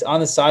boards on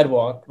the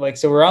sidewalk, like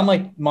so we're on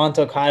like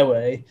Montauk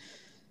Highway,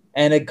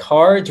 and a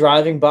car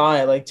driving by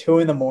at like 2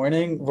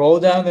 a.m.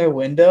 rolled down their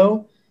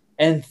window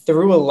and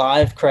threw a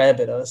live crab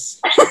at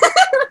us.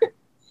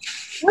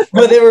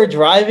 But they were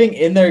driving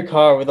in their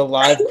car with a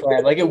live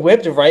crab. Like it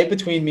whipped right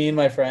between me and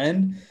my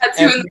friend. At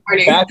 2 in the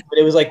morning. But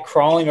it was like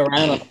crawling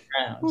around on the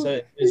ground. So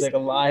it was like a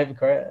live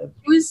crab.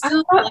 It was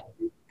still alive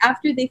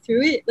after they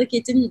threw it. Like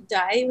it didn't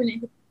die when it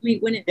hit mean,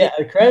 when it Yeah,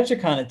 the crabs are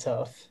kind of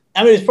tough.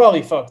 I mean, it's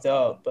probably fucked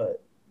up,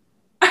 but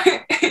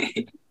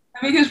I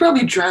mean, he was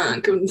probably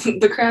drunk.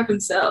 The crab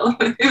himself.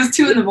 It was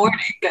 2 a.m,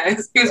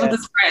 guys. He was with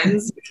his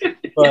friends.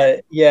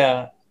 but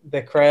yeah,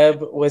 the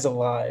crab was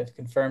alive,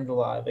 confirmed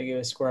alive. Like it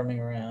was squirming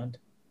around.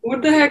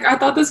 What the heck? I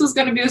thought this was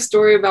gonna be a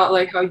story about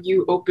like how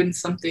you opened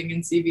something in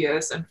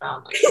CVS and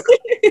found like.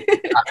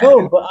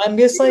 No, but I'm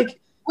just like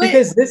Wait.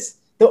 because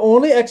the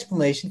only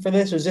explanation for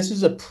this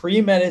was a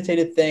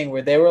premeditated thing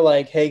where they were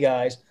like, "Hey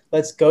guys,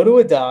 let's go to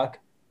a dock,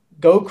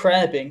 go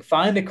crabbing,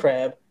 find a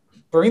crab,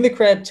 bring the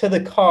crab to the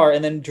car,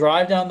 and then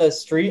drive down the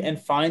street and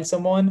find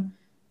someone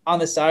on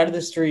the side of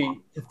the street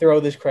to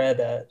throw this crab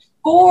at."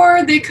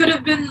 Or they could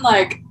have been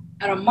like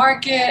at a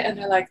market and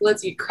they're like,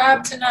 let's eat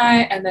crab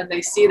tonight. And then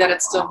they see that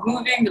it's still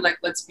moving. They're like,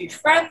 let's be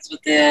friends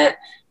with it.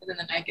 And then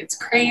the night gets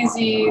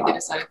crazy. They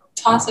decide to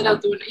toss it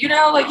out the window. You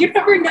know, like you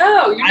never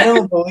know. I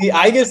don't believe.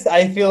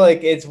 I feel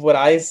like it's what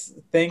I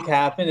think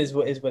happened is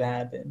what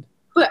happened.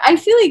 But I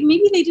feel like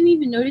maybe they didn't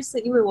even notice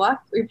that you were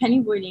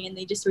pennyboarding and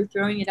they just were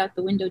throwing it out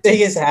the window. They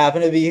just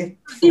happened to be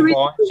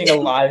launching a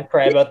live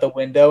crab out the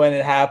window, and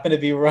it happened to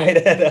be right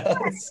at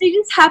us. They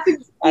just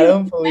happened to I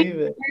don't believe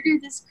it. murder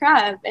this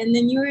crab, and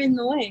then you were in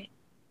the way.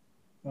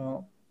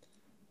 Well,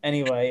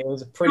 anyway, it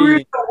was a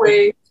Threw pretty.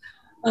 it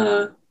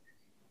away.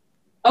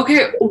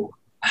 Okay.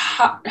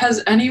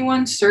 Has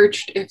anyone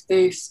searched if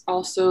they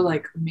also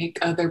like make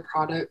other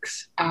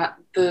products at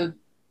the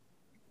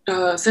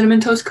Cinnamon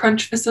Toast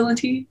Crunch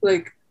facility?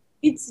 Like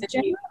It's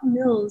General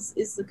Mills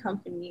is the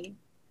company.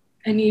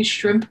 any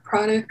shrimp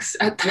products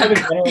at We have a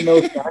that? General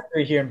Mills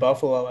factory here in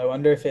Buffalo. I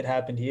wonder if it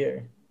happened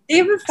here. They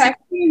have a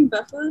factory in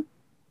Buffalo.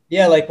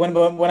 Yeah, like when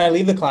I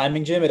leave the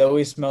climbing gym, it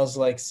always smells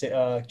like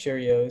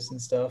Cheerios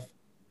and stuff.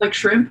 Like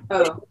shrimp?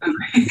 Oh,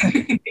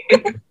 okay.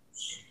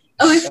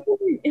 Oh,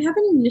 it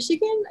happened in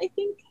Michigan, I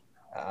think.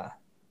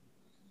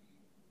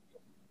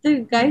 The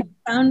guy who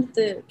found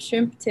the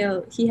shrimp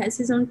tail, he has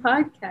his own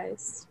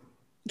podcast.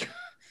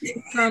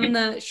 From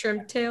the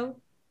shrimp tail.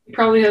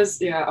 Probably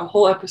has a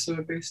whole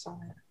episode based on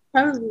it.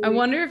 Probably. I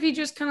wonder if he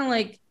just kind of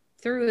like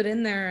threw it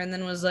in there and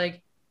then was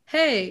like,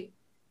 hey,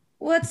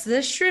 what's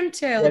this shrimp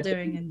tail That's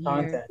doing in here?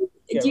 Content.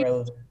 Did Get you-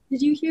 relevant.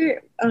 Did you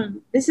hear?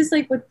 This is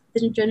like what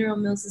the General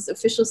Mills'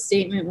 official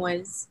statement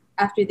was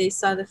after they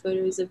saw the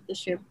photos of the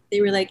shrimp. They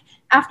were like,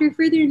 after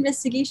further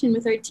investigation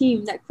with our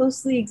team that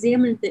closely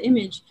examined the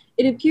image,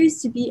 it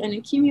appears to be an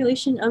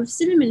accumulation of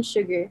cinnamon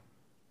sugar.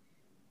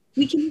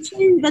 We can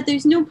assure that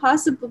there's no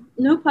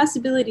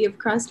possibility of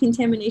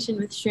cross-contamination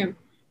with shrimp.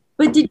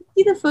 But did you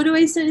see the photo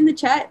I sent in the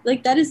chat?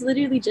 Like, that is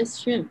literally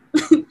just shrimp.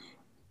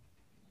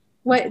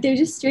 What? They're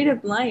just straight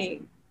up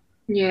lying.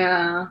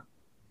 Yeah.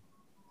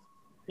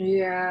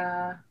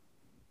 Yeah.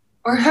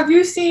 Or have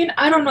you seen,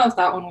 I don't know if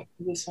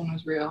this one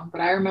was real,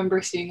 but I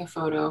remember seeing a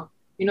photo.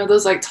 You know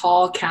those like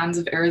tall cans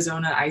of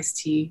Arizona iced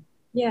tea?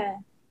 Yeah.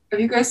 Have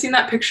you guys seen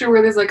that picture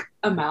where there's like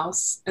a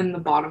mouse in the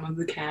bottom of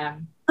the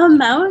can? A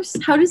mouse?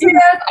 How does Yeah,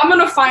 it? I'm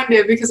gonna find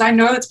it because I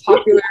know it's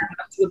popular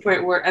enough to the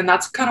point where, and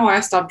that's kind of why I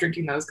stopped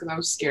drinking those because I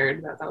was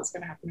scared that was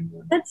gonna happen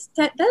again.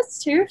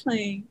 That's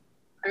terrifying.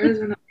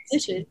 Arizona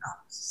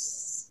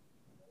Delicious.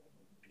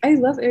 I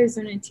love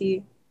Arizona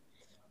tea.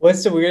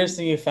 What's the weirdest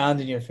thing you found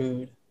in your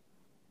food?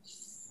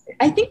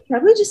 I think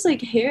probably just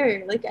like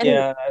hair. Like I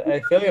Yeah, I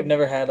feel like I've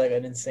never had like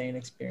an insane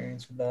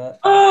experience with that.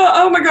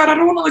 Oh my god, I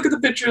don't want to look at the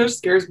picture. It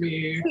scares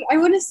me. I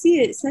want to see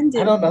it. Send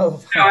it. I don't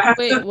know. No, I have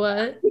Wait, to,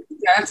 what?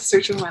 I have to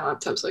search on my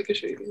laptop so I can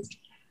show you guys.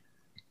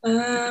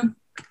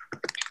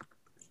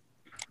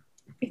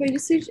 If I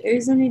just search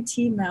Arizona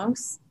tea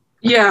mouse.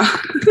 Yeah.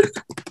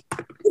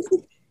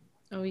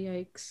 Oh,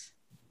 yikes.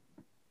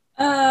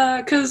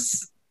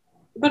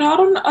 But I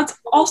don't know. It's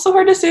also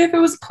hard to say if it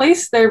was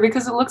placed there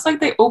because it looks like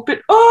they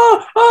opened.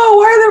 Oh,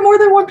 why are there more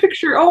than one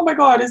picture? Oh my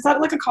god, is that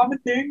like a common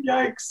thing?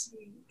 Yikes.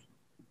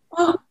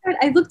 Oh God,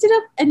 I looked it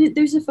up and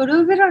there's a photo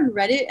of it on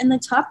Reddit and the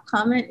top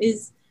comment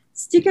is,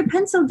 stick a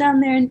pencil down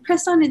there and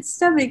press on its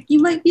stomach. You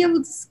might be able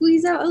to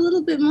squeeze out a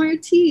little bit more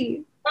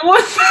tea.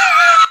 What?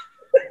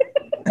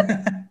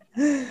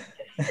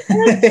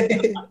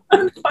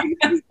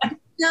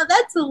 Now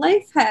that's a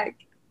life hack.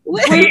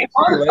 What? Wait,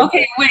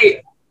 okay,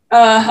 wait.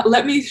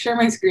 Let me share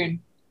my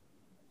screen.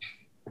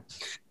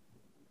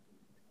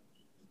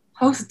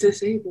 Host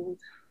disabled.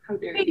 How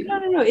dare Wait, you?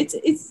 no.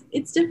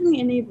 It's definitely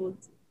enabled.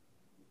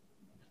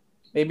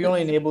 Maybe you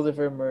only enabled it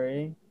for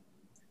Marie.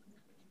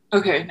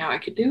 Okay, now I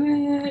can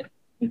do it.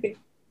 Okay.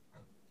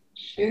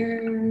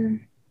 Share.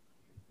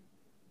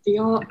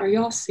 Are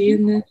y'all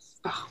seeing this?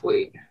 Oh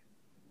wait.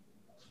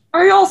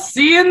 Are y'all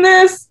seeing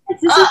this?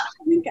 This is what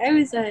I think I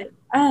was at.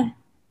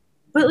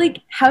 But like,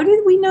 how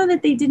did we know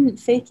that they didn't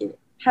fake it?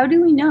 How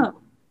do we know?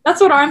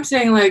 That's what I'm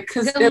saying. Like,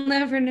 because They'll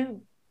never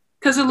know.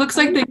 it looks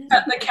like they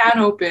cut the can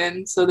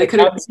open, so they could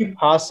How have. could you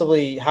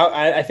possibly?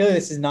 I feel like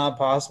this is not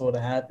possible to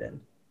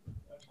happen.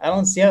 I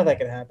don't see how that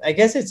could happen. I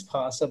guess it's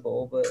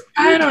possible, but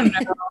I don't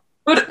know.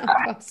 But It's not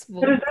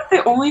possible. But is that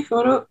the only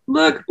photo?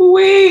 Look,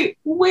 wait.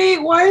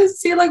 Why is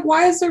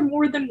there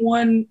more than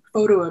one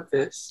photo of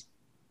this?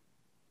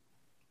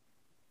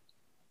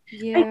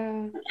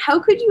 Yeah. How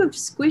could you have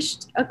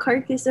squished a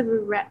carcass of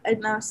a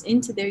mouse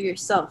into there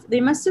yourself?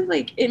 They must have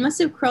it must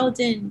have crawled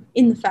in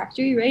the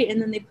factory, right?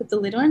 And then they put the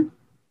lid on.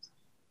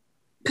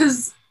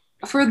 Because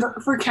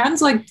for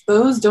cans like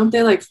those, don't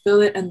they like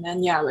fill it and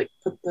then like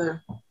put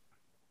the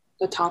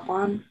top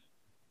on?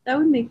 That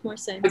would make more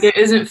sense. Like it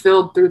isn't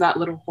filled through that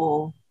little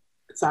hole.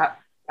 That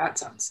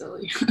sounds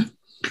silly.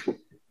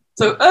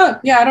 So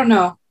yeah, I don't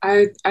know.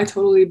 I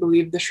totally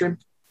believe the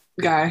shrimp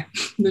guy.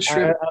 The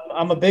shrimp.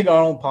 I'm a big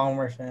Arnold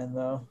Palmer fan,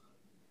 though.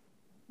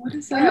 What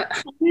is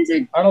that?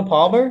 Arnold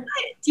Palmer?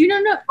 Do you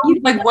don't know?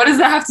 Like, what does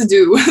that have to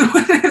do?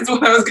 Is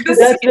what I was gonna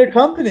say. That's their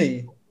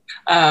company.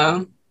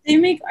 They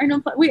make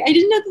Arnold. Wait, I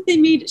didn't know that they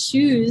made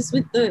shoes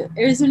with the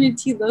Arizona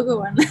Tea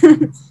logo on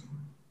them.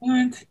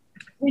 What?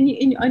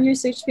 When on your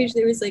search page,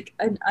 there was like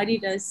an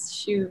Adidas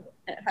shoe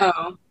that had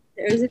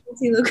the Arizona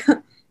Tea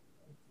logo.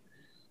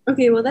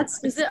 Okay, well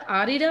Is it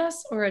Adidas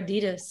or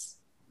Adidas?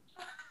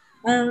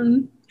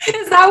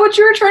 Is that what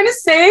you were trying to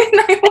say?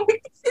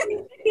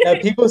 Yeah,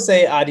 people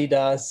say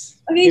Adidas.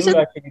 Okay, people so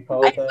actually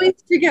call it I always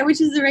forget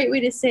which is the right way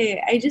to say it.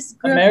 I just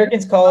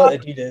Americans call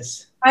it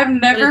Adidas. I've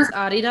But never. it's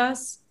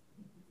Adidas.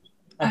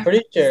 I'm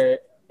pretty sure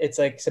it's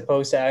like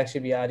supposed to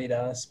actually be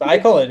Adidas, but I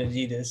call it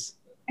Adidas.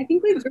 I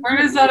think like Where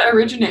does that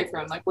originate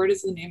from? Like, where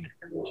does the name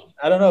originate?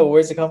 I don't know.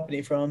 Where's the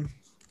company from?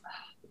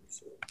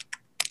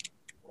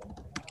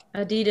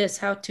 Adidas,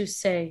 how to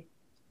say.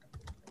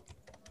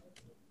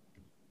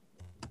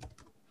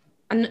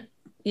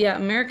 Yeah,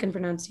 American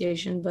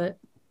pronunciation, but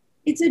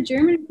it's a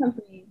German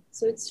company,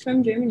 so it's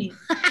from Germany.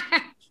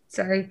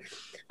 sorry.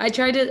 I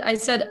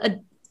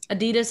said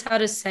Adidas, how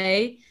to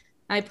say.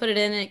 I put it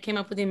in and it came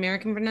up with the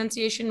American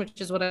pronunciation, which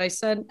is what I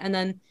said. And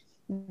then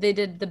they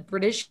did the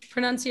British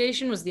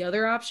pronunciation was the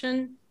other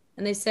option.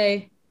 And they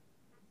say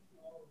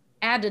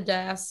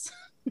Adidas.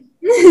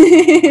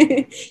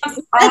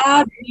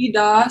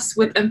 Adidas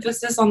with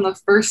emphasis on the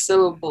first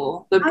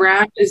syllable. The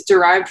brand is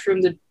derived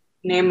from the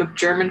name of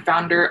German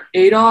founder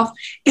Adolf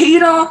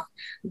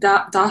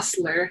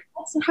Dassler.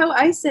 That's how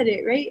I said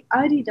it, right?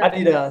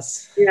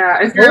 Adidas.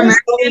 Yeah, if What you're was American,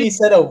 something you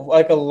said a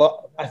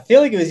lot? I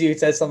feel like it was you who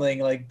said something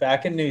like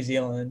back in New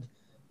Zealand.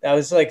 That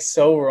was like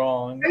so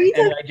wrong, Are you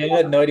and I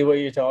had no idea what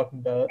you're talking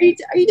about. Are you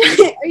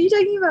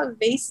talking about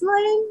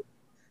baseline?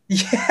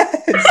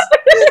 Yes,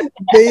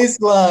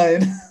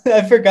 baseline.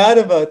 I forgot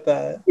about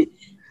that.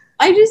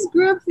 I just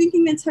grew up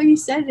thinking that's how you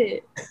said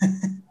it.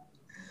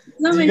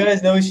 Do you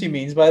guys know what she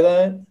means by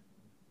that?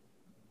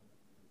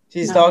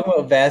 She's talking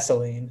about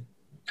Vaseline.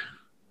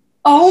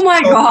 oh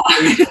my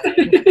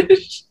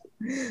gosh.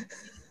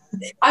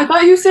 I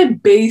thought you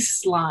said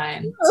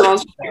baseline. So I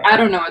was like, I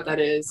don't know what that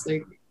is.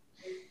 Like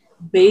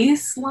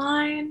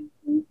baseline?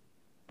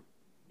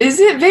 Is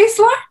it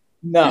baseline?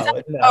 No,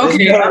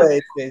 okay. No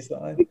way it's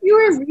baseline. If you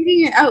were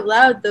reading it out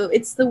loud, though,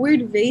 it's the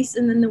word vase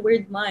and then the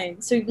word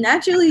line. So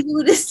naturally, you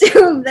would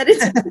assume that it's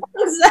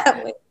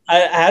that way.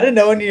 How did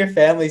no one in your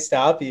family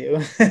stop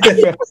you?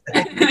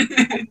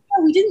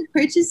 No, we didn't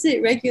purchase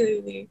it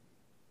regularly.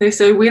 They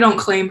said we don't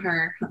claim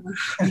her.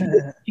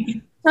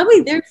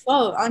 Probably their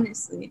fault,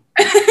 honestly.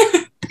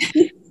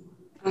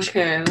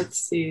 Okay, let's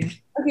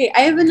see. Okay,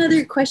 I have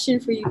another question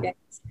for you guys.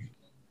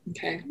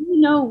 Okay. Do you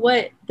know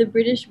what the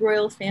British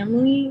royal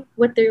family,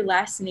 what their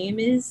last name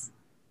is?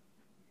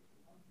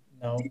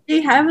 No. Do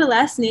they have a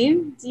last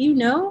name? Do you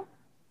know?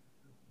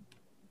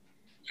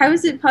 How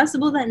is it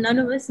possible that none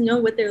of us know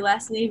what their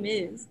last name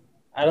is?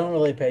 I don't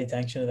really pay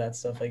attention to that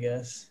stuff, I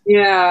guess.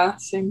 Yeah,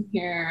 same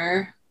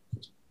here.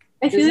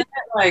 I feel Isn't it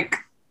like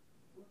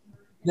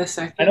the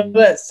second? I know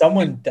that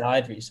someone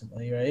died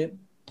recently, right?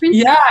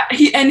 Yeah,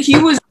 he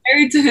was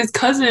married to his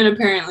cousin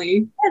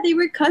apparently. yeah, they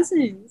were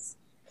cousins.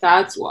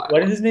 That's why.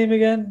 What is his name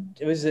again?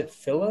 Was it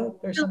Philip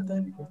or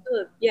something?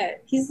 Philip, yeah,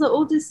 he's the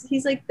oldest.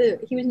 He's like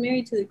he was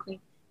married to the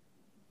queen.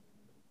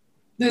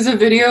 There's a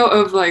video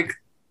of like,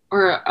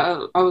 or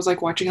I was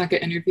like watching like an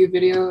interview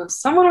video.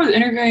 Someone was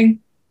interviewing.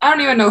 I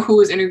don't even know who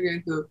was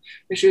interviewing who,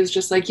 but she was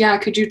just like, "Yeah,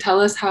 could you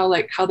tell us how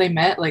they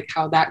met? Like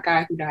how that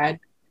guy who died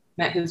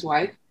met his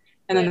wife?"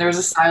 And then there was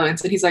a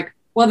silence, and he's like,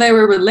 "Well, they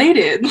were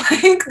related.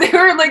 Like they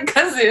were like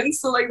cousins.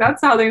 So like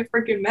that's how they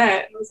freaking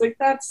met." And I was like,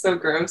 "That's so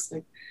gross."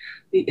 Like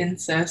the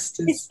incest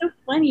is. It's so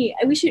funny.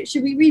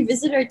 Should we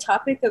revisit our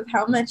topic of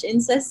how much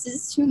incest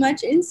is too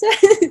much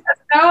incest?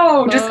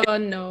 No, just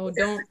no,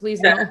 don't, please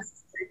no.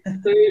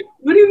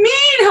 what do you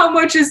mean? How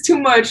much is too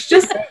much?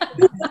 Just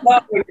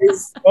What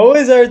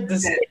was our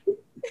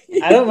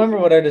I don't remember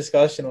what our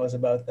discussion was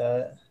about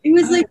that. It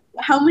was like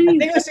how I many?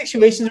 think it was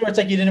situations where it's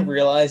like you didn't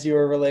realize you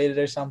were related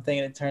or something,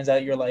 and it turns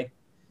out you're like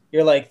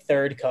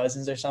third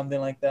cousins or something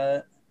like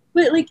that.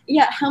 But like,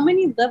 yeah, how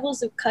many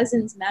levels of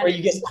cousins matter? Where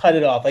you just cut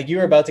it off. Like you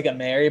were about to get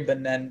married,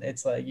 but then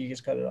it's like you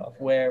just cut it off.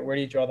 Where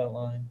do you draw that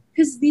line?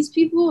 Because these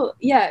people,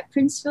 yeah,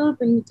 Prince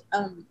Philip and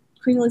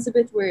Queen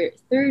Elizabeth were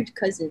third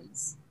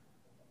cousins.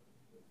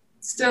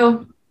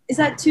 still. Is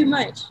that too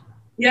much?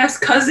 Yes,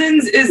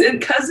 cousins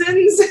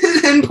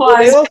Well,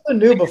 implies. they also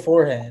knew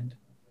beforehand.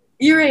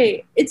 You're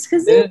right. It's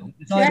because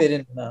It's not like they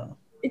didn't know.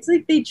 it's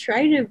like they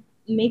try to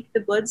make the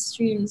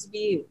bloodstreams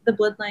be the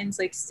bloodlines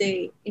like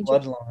stay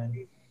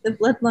Bloodline. the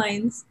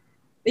bloodlines.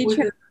 They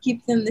try to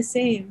keep them the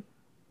same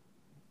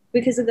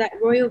because of that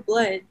royal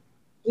blood,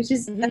 which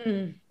is that's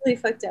Mhm. really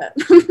fucked up.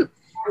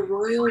 A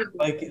royal.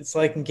 Like it's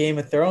like in Game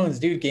of Thrones,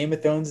 dude. Game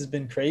of Thrones has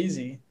been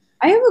crazy.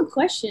 I have a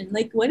question.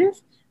 Like, what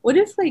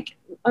if like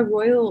a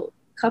royal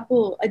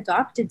couple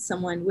adopted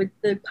someone? Would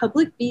the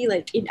public be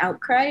like in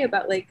outcry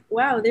about like,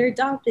 wow, they're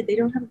adopted, they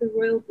don't have the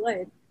royal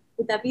blood?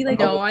 Would that be like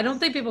No, I don't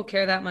think people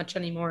care that much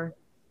anymore.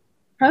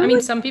 probably I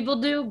mean, some people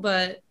do,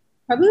 but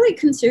probably like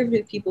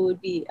conservative people would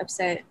be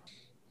upset.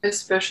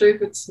 Especially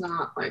if it's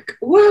not like,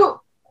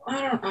 well,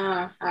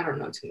 I don't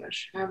know too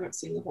much. I haven't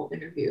seen the whole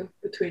interview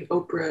between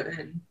Oprah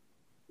and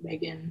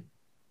Meghan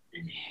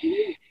and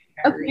Harry.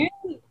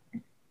 Apparently,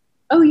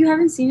 oh, you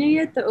haven't seen it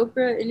yet, the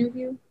Oprah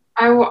interview?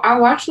 I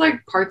watched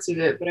like parts of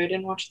it, but I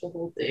didn't watch the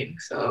whole thing,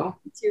 so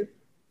Me too.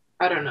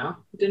 I don't know.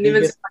 Didn't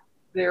even say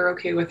they're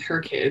okay with her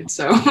kid,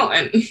 so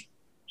and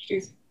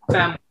she's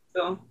family,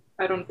 so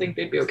I don't think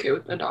they'd be okay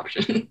with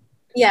adoption.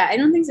 Yeah, I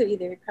don't think so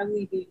either. It'd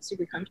probably be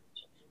super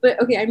controversial.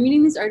 But okay, I'm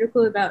reading this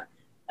article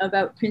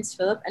about Prince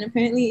Philip, and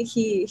apparently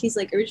he's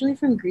like originally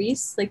from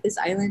Greece, like this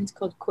island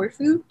called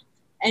Corfu,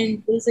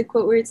 and there's a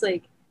quote where it's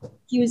like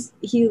he was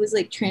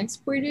like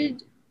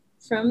transported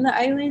from the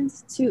island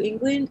to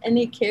England, and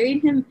they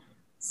carried him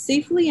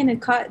safely in a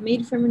cot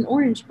made from an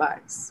orange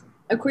box.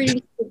 According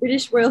to the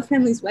British royal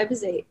family's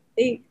website,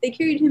 they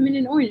carried him in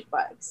an orange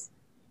box.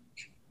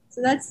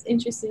 So that's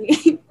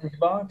interesting.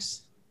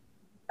 Box.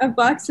 A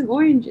box of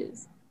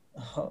oranges.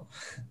 Oh.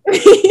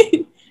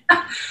 I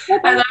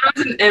thought it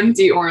was an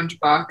empty orange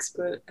box,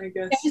 but I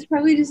guess Yeah, it's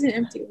probably just an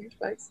empty orange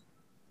box.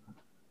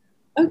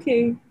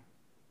 Okay.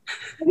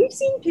 Have you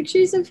seen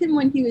pictures of him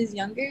when he was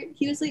younger?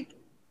 He was like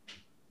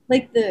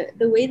the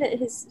way that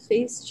his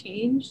face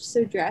changed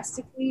so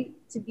drastically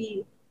to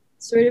be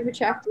sort of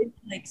attractive,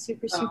 like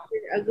super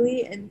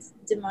ugly and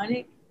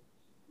demonic.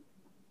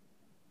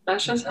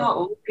 that's just how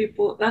old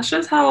people. That's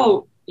just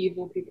how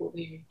evil people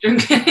age.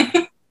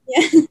 Okay,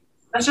 Yeah.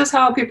 that's just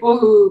how people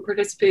who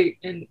participate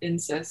in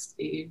incest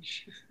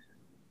age.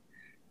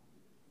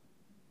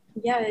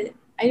 Yeah.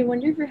 I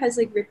wonder if it has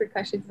like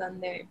repercussions on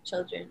their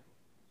children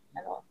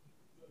at all.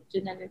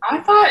 Genetically.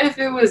 I thought if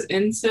it was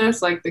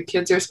incest, like the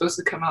kids are supposed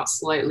to come out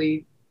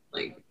slightly,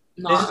 like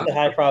There's just not. a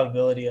high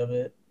probability of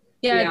it.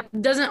 yeah,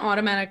 it doesn't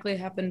automatically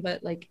happen,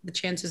 but like the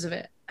chances of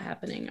it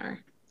happening are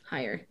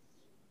higher.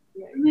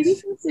 Maybe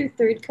since they're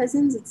third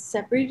cousins, it's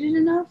separated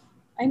enough.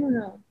 I don't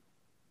know.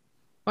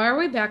 Why are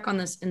we back on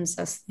this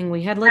incest thing?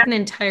 We had like an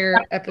entire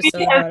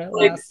episode about it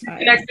Like last time.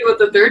 connected with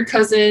the third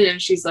cousin, and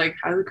she's like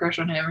has a crush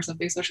on him or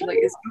something. So she's like,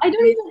 "Is I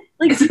don't even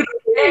like. is it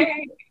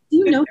okay?" Do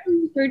you know who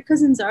your third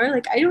cousins are?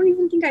 Like, I don't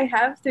even think I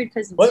have third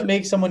cousins. What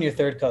makes someone your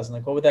third cousin?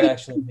 Like, what would that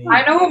actually mean?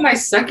 I know what my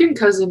second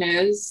cousin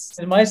is.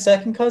 And my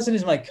second cousin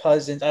is my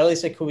cousin. At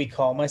least like who we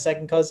call my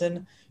second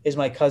cousin is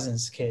my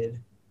cousin's kid.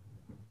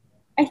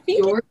 I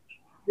think Your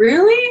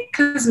really?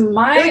 Because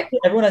my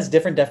Everyone has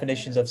different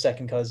definitions of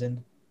second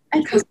cousin.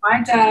 because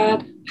my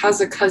dad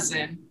has a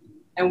cousin,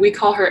 and we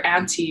call her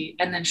auntie,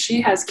 and then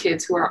she has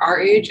kids who are our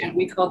age, and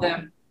we call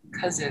them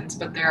cousins,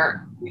 but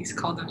we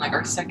call them like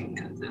our second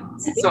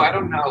cousins. So I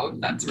don't know if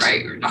that's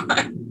right or not.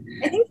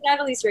 I think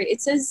Natalie's right. It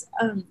says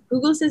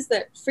Google says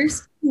that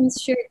first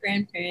cousins share a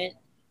grandparent,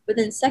 but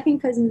then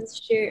second cousins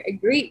share a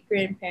great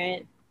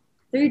grandparent,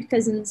 third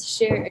cousins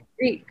share a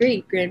great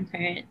great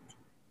grandparent.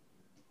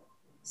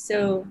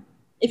 So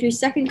if you're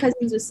second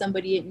cousins with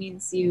somebody, it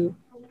means you.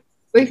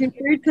 Or if you're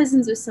third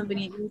cousins with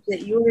somebody, it means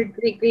that your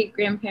great great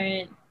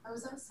grandparent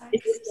is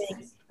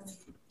staying.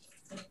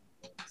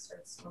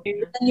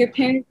 And your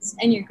parents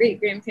and your great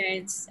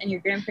grandparents and your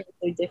grandparents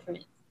are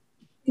different.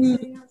 Like,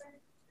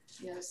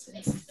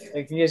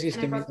 can you guys just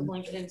give me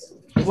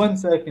 1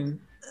 second?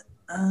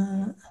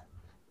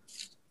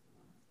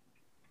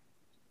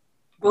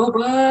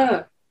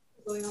 Boba.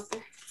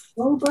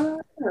 Boba.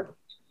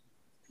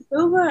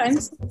 Boba, I'm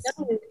so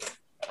jealous.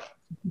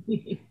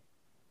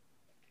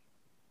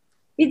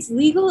 It's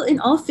legal in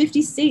all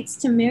 50 states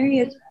to marry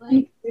a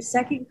your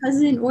second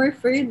cousin or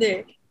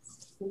further.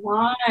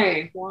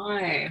 Why?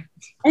 Why?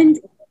 And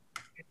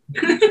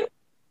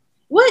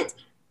what?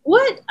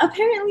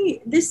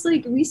 Apparently, this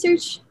like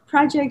research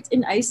project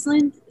in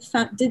Iceland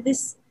did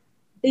this.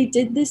 They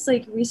did this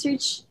like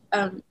research.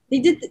 They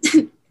did.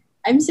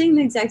 I'm saying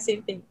the exact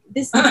same thing.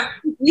 This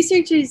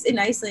researchers in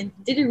Iceland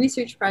did a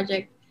research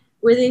project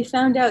where they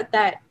found out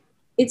that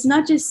it's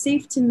not just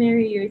safe to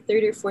marry your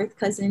third or fourth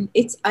cousin.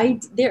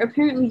 They're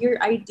apparently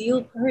your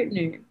ideal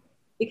partner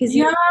because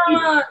Yuck,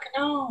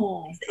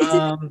 no. it's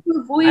to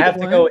avoid. I have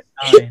to go with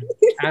 9.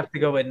 I have to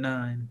go with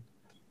 9.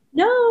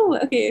 No.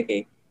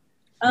 Okay.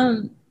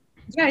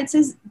 Yeah, it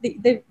says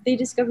they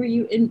discover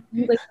you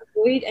like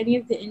avoid any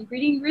of the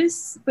inbreeding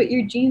risks, but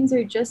your genes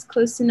are just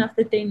close enough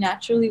that they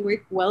naturally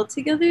work well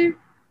together.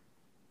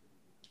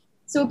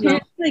 So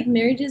apparently, like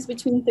marriages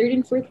between third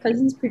and fourth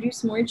cousins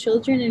produce more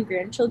children and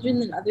grandchildren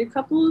than other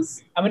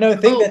couples. I mean, I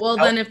would think that well,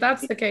 then if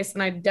that's the case,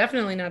 then I'd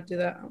definitely not do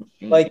that.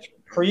 like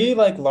pre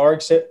like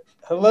large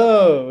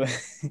hello.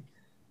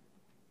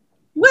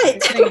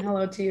 What? Saying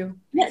hello to you.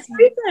 Yes,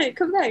 Teresa,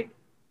 come back.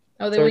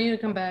 Oh, they want you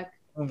to come back.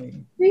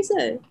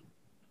 Teresa.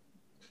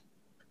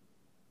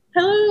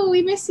 Hello,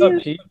 we miss What's you.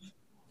 up, Chief?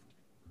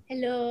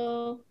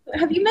 Hello.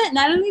 Have you met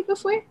Natalie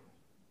before?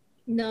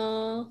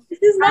 No. This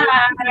is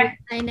Natalie.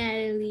 Hi,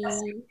 Natalie.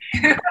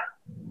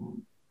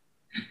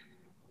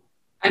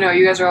 I know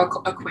you guys are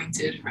all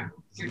acquainted from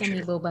your Gimme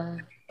trip. boba.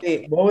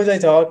 Hey, what was I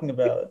talking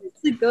about?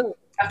 It's a goat.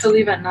 Have to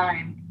leave at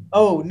 9.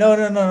 Oh, no.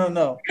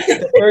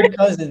 The third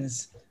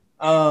cousins.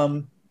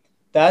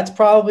 That's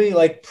probably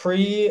like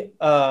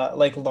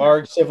like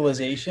large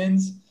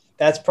civilizations.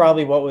 That's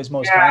probably what was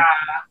most common.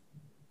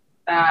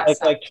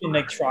 That's Like in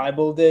like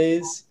tribal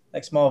days,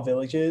 like small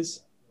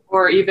villages.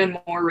 or even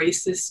more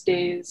racist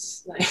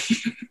days, like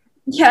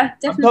Yeah,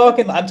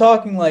 definitely. I'm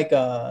talking like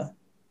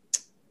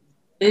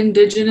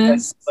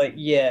indigenous. like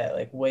yeah,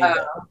 like way back.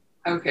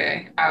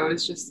 Okay, I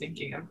was just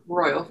thinking of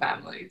royal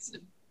families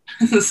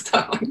and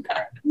stuff like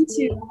that. Me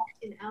too.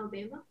 In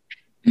Alabama?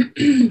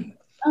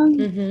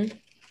 Mm-hmm.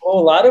 Well, a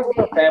lot of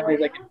our families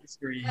like in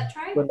history That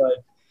tribe? with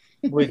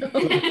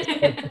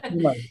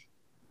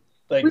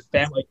like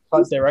family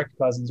direct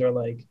cousins or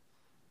like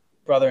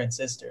brother and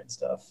sister and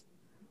stuff.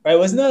 Right?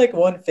 Wasn't there like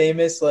one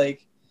famous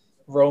like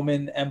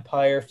Roman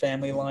Empire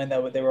family line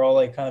that they were all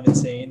like kind of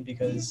insane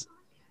because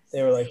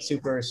they were like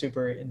super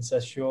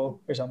incestual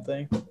or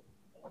something?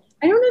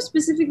 I don't know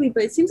specifically,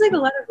 but it seems like a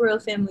lot of royal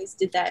families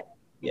did that.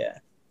 Yeah.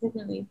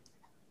 Definitely.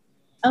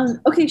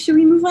 Okay, should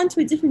we move on to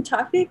a different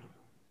topic?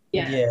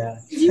 Yeah.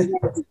 Did you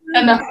guys-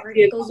 Enough.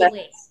 Goes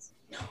away.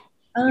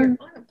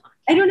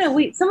 I don't know.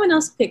 Wait, someone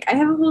else pick. I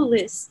have a whole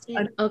list.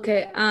 Yeah.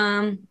 Okay.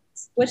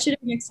 What should our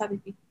next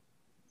topic be?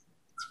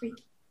 It's free.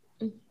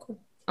 Cool.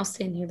 I'll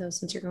stand here though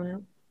since you're going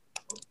out.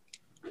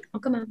 I'll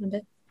come out in a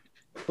bit.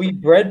 We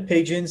bred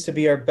pigeons to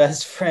be our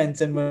best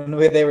friends, and when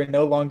they were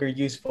no longer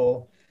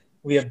useful,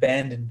 we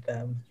abandoned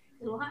them.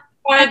 What?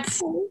 What?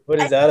 What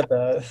is that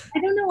about? I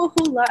don't know a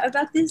whole lot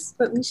about this,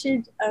 but we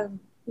should.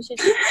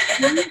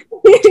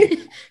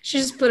 She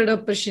just put it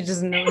up, but she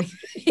doesn't know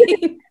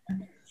anything.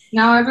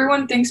 Now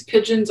everyone thinks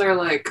pigeons are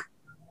like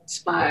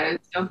spies,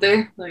 don't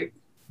they? Like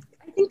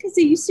I think because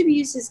they used to be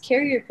used as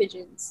carrier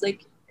pigeons,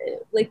 like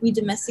we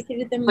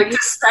domesticated them. to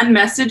send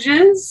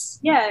messages.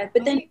 Yeah,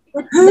 but then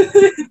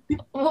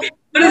Well,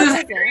 What is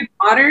this, Harry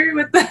Potter?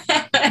 What the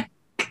heck?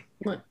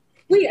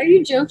 wait, are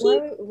you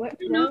joking? why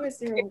was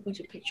there a whole bunch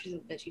of pictures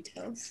of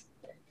VeggieTales?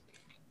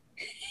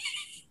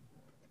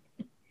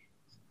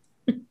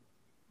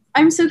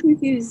 I'm so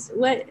confused.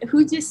 What?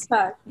 Who just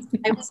talked?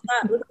 I was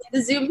not looking at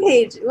the Zoom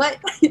page. What?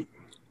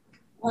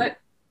 What?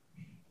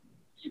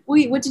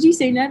 Wait, what did you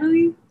say,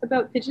 Natalie,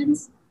 about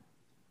pigeons?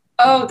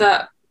 Oh,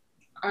 that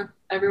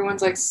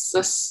everyone's like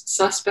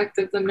suspect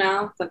of them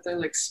now, that they're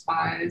like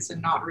spies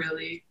and not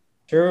really.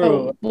 True.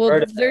 Oh, well,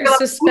 Heard of they're that.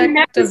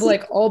 suspect of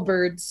like all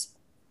birds.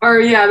 Or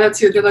yeah, that's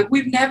who. They're like,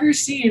 we've never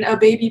seen a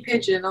baby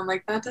pigeon. I'm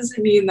like, that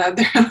doesn't mean that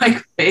they're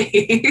like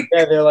fake.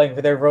 Yeah,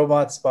 they're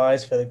robot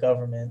spies for the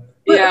government.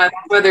 Yeah, that's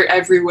why they're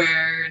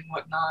everywhere and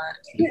whatnot.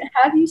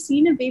 Have you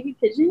seen a baby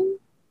pigeon?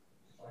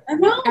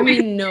 No, I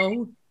mean,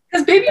 no.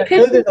 because baby I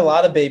feel pigeons. there's a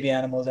lot of baby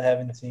animals I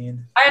haven't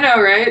seen. I know,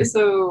 right?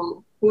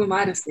 So who am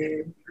I to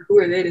say? Or who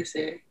are they to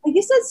say? I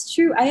guess that's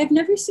true. I have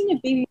never seen a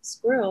baby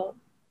squirrel.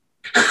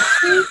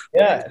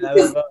 Yeah,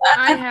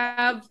 I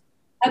have.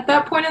 At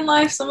that point in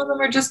life, some of them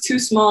are just too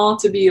small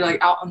to be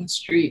like out on the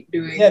street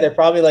doing. yeah, they're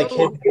probably like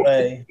hidden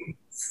away.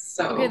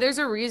 So Okay, there's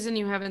a reason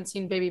you haven't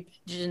seen baby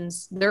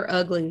pigeons. They're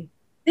ugly.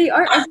 They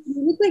are. They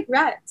look like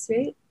rats,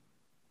 right?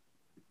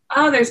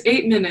 there's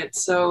 8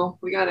 minutes, so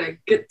we gotta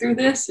get through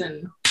this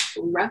and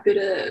wrap it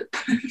up.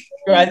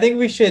 Sure, I think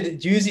we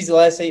should use these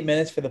last 8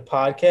 minutes for the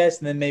podcast,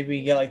 and then maybe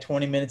we get like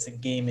 20 minutes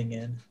of gaming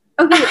in.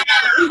 Okay.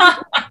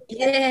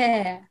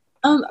 Yeah.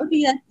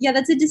 Okay. Yeah.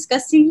 That's a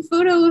disgusting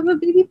photo of a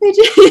baby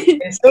pigeon.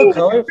 It's so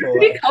colorful.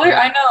 Pretty color,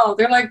 I know.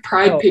 They're like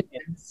pride Oh,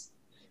 pigeons.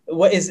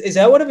 What is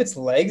that? One of its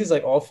legs is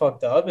like all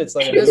fucked up. It's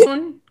like This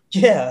one?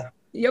 yeah.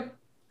 Yep.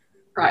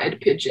 Pride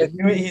pigeon.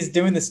 He's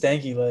doing the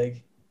stanky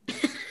leg.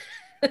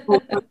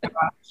 Oh my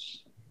gosh.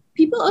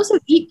 People also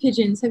eat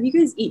pigeons. Have you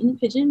guys eaten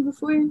pigeon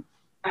before?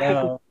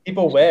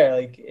 People wear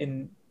like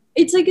in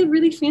It's like a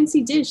really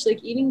fancy dish,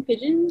 like eating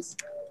pigeons.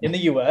 the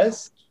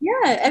U.S.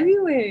 Yeah,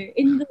 everywhere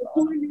in the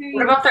culinary.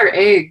 What about their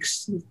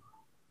eggs?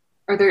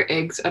 Are their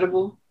eggs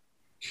edible?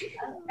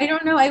 I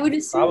don't know. I would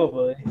assume.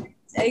 Probably.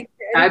 Egg.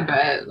 I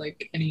bet.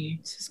 Like any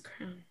This is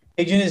crown.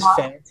 Pigeon is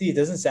fancy. It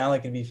doesn't sound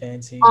like it'd be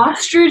fancy.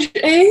 ostrich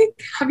egg?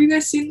 Have you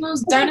guys seen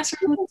those dinosaur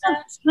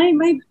eggs?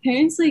 My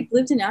parents like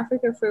lived in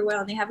Africa for a while,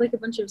 and they have like a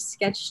bunch of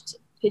sketched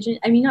pigeon.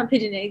 I mean, not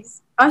pigeon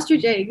eggs,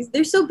 ostrich eggs.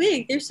 They're so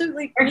big. They're so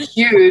like. They're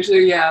huge.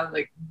 They're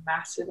like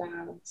massive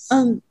ass.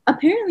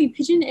 Apparently,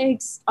 pigeon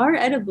eggs are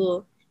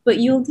edible, but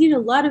you'll need a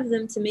lot of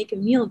them to make a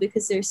meal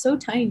because they're so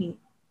tiny.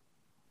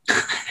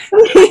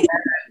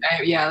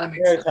 Yeah, that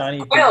makes They're sense. tiny.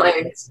 Quail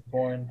eggs.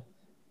 Born.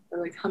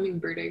 They're like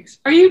hummingbird eggs.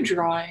 Are you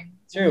drawing?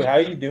 Drew, how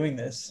are you doing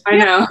this? I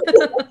know.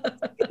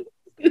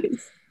 You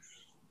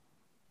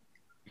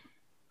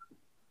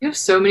have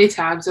so many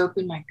tabs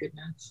open. My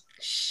goodness.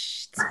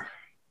 Shh.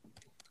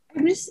 I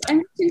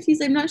I'm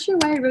confused. I'm not sure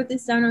why I wrote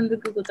this down on the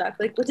Google Doc.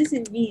 Like, what does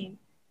it mean?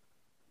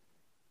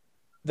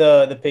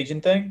 The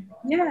pigeon thing?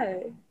 Yeah.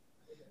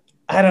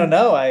 I don't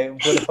know. I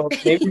would have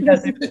hoped maybe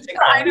that's in particular.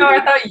 I know. I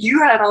thought you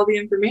had all the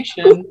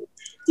information.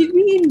 Did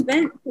we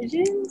invent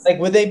pigeons? Like,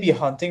 would they be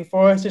hunting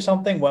for us or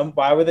something?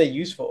 Why were they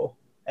useful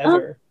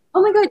ever?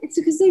 Oh my god, it's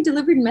because they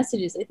delivered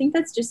messages. I think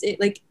that's just it.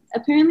 Like,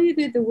 apparently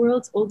they're the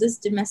world's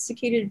oldest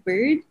domesticated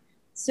bird.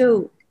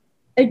 So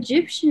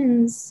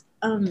Egyptians,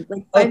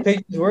 like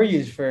Pigeons were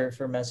used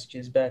for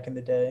messages back in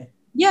the day.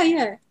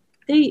 yeah.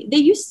 They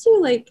used to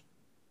like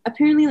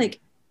apparently like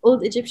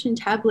old Egyptian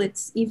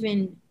tablets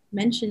even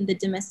mention the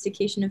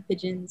domestication of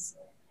pigeons.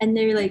 And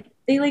they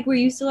were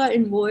used a lot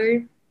in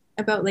war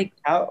about like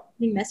How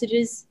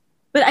messages.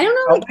 But I don't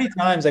know many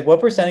times, like what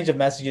percentage of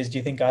messages do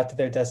you think got to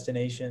their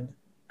destination?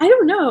 I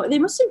don't know. They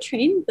must have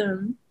trained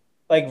them.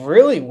 Like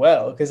really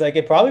well, because like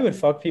it probably would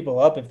fuck people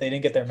up if they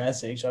didn't get their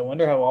message. I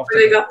wonder how often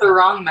They got the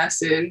wrong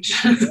message.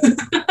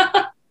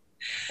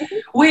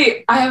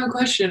 Wait, I have a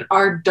question.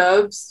 Are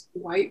doves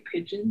white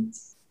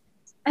pigeons?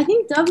 I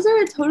think doves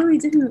are a totally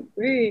different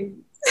bird.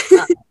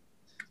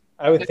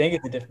 I would think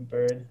it's a different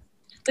bird.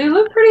 They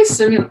look pretty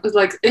similar.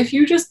 Like, if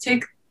you just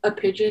take a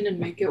pigeon and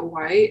make it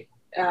white,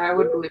 I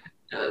would believe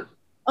it's a dove.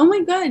 Oh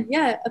my god,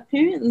 yeah.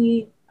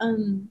 Apparently,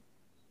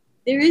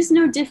 there is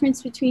no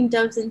difference between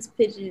doves and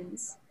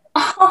pigeons.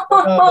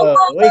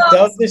 Wait,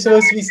 doves are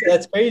supposed to be.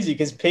 That's crazy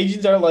because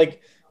pigeons are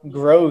like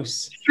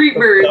gross. Street but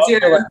birds, doves yeah.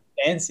 are, like,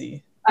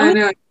 fancy. I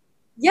know.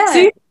 Yeah.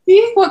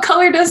 See what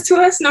color does to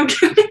us? No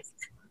kidding.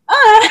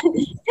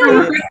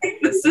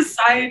 The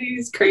society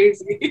is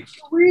crazy.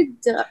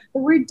 The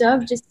word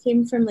dove just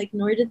came from like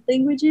Nordic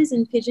languages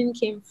and pigeon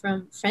came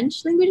from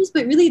French languages,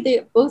 but really they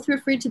both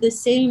refer to the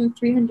same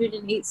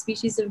 308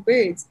 species of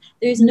birds.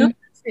 There's no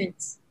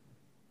difference.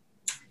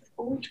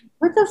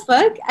 What the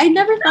fuck? I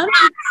never thought of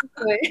this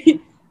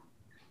before.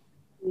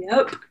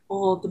 Yep.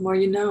 Well, the more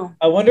you know.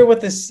 I wonder what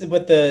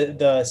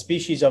the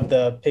species of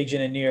the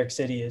pigeon in New York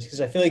City is,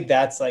 because I feel like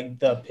that's like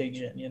the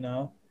pigeon, you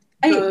know?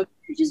 They're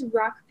just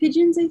rock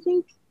pigeons, I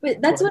think.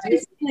 But that's what I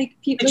see, like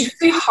people. Did you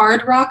say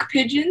hard rock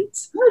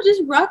pigeons? No,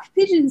 just rock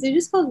pigeons. They're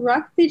just called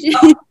rock pigeons.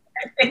 I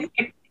was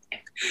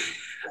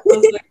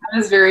like, that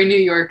is very New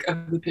York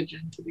of the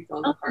pigeon to be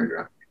called a hard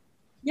rock.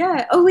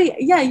 Yeah. Oh wait.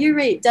 Yeah, you're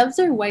right. Doves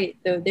are white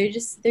though. They're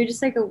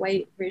just like a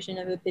white version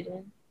of a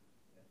pigeon.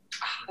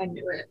 I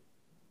knew it.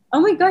 Oh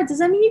my god. Does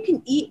that mean you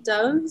can eat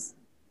doves?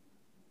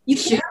 You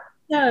can eat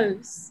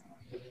doves.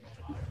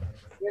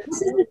 What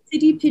does a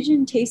city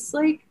pigeon taste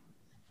like?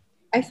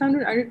 I found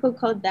an article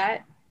called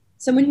that.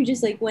 Someone who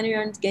just like went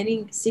around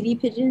getting city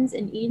pigeons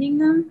and eating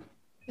them.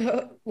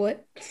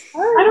 What?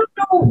 I don't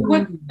know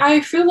what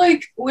I feel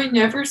like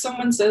whenever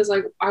someone says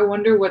like I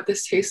wonder what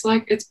this tastes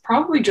like, it's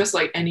probably just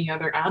like any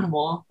other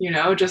animal, you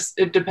know, just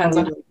it depends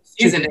on how you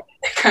season it.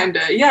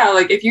 Kinda. Yeah,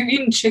 like if you've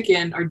eaten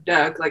chicken or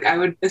duck, like I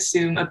would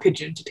assume a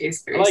pigeon to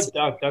taste very I like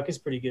similar. duck. Duck is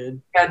pretty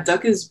good. Yeah,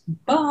 duck is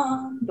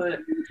bomb, but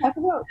We talk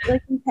about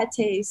like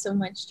pate so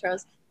much,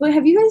 Charles. But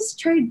have you guys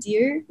tried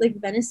deer, like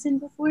venison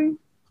before?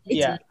 It's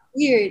Yeah.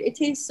 weird. It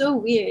tastes so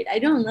weird. I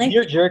don't like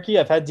Deer it. jerky.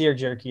 I've had deer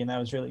jerky and that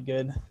was really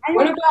good.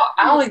 what about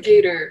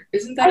alligator?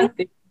 Isn't that a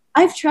thing?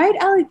 I've tried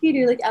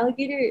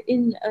alligator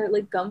in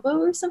like gumbo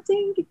or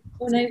something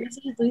when I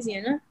visited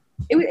Louisiana.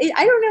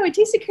 I don't know. It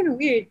tasted kind of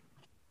weird.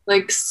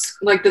 Like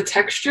the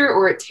texture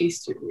or it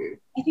tasted weird?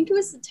 I think it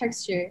was the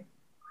texture.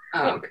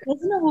 Oh, okay. It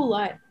wasn't a whole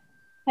lot.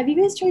 Have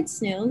you guys tried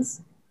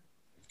snails?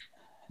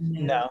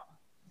 No.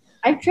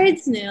 I've tried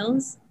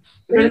snails.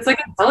 But it's like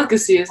a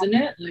delicacy, isn't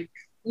it? Like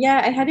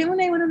Yeah, I had it when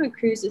I went on a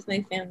cruise with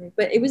my family,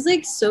 but it was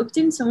like soaked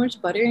in so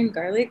much butter and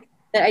garlic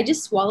that I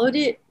just swallowed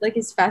it like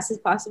as fast as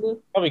possible.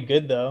 Probably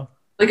good though.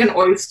 an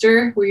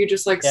oyster where you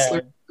just like Yeah.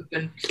 slurp it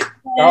and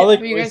Garlic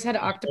Have you guys was had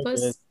so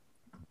octopus? good.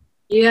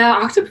 yeah,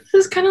 octopus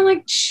is kind of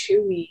like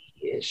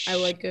chewy-ish. I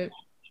like it.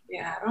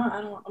 Yeah,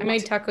 I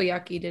made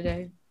takoyaki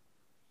today.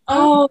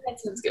 Oh, that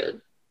sounds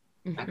good.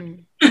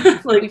 Mhm.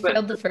 Like, We but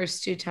failed the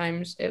first 2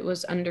 times. It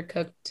was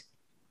undercooked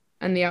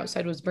and the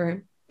outside was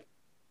burnt.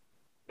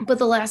 But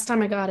the last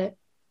time I got it,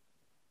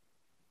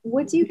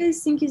 What do you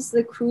guys think is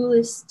the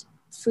cruelest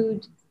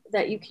food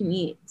that you can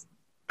eat?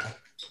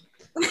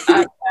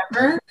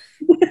 ever?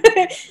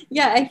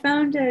 Yeah, I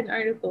found an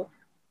article.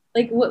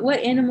 Like, what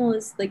animal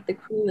is like the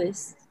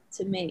cruelest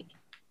to make?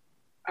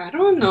 I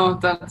don't know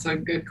if that's a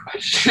good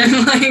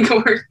question. Like,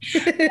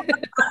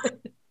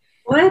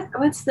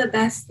 what's the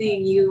best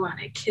thing you want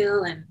to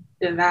kill and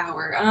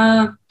devour?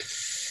 I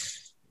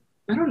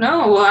don't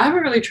know. Well, I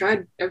haven't really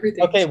tried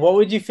everything. Okay, what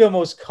would you feel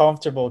most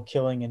comfortable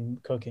killing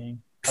and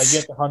cooking? Like you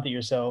have to hunt it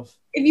yourself.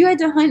 If you had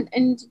to hunt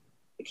and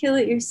kill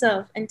it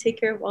yourself and take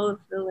care of all of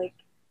the like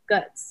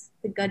guts,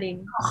 the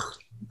gutting.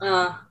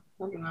 I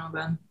don't know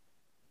then.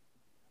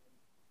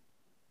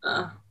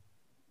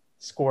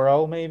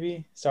 Squirrel,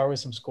 maybe? Start with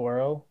some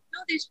squirrel. No,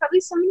 there's probably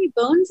so many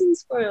bones in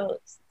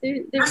squirrels.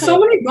 There's There's so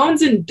many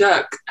bones in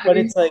duck. But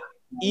it's like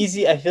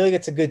easy. I feel like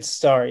it's a good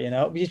start, you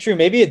know? Be true.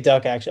 Maybe a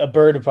duck, actually. A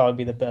bird would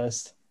probably be the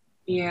best.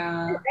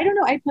 Yeah. I don't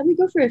know. I'd probably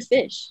go for a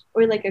fish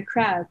or like a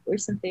crab or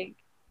something.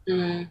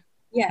 Mm,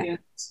 Yeah. yeah,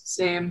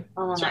 same.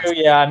 Oh, that's True,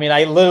 yeah. I mean,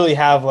 I literally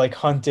have like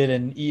hunted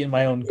and eaten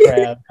my own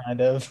crab,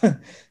 kind of. the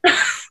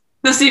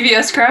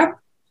CVS crab.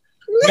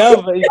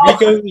 No, but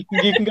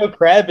you can go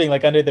crabbing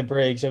like under the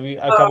bridge. So a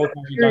couple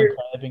times we've gone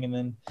crabbing, and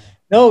then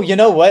no, you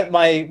know what?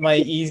 My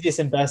easiest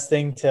and best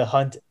thing to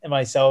hunt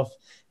myself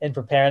and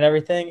prepare and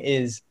everything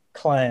is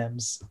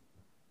clams.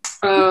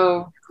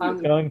 Oh,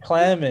 Going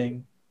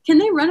clamming. Can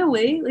they run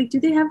away? Like, do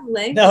they have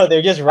legs? No,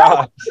 they're just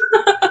rocks.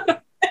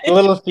 The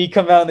little feet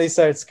come out and they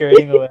start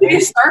scurrying away. Hey,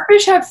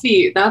 starfish have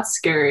feet. That's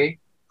scary.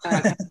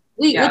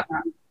 Wait, Yeah.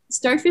 what?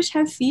 Starfish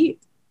have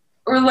feet?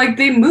 Or like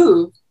they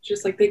move,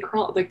 just like they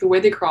crawl, like the way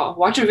they crawl.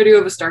 Watch a video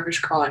of a starfish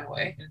crawling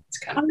away. It's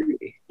kind of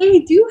creepy. They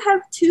do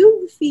have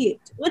 2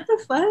 feet. What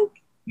the fuck?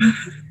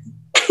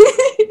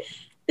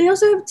 They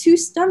also have 2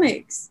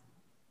 stomachs.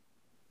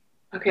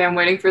 Okay, I'm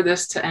waiting for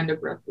this to end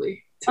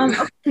abruptly. Okay,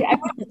 I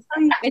want to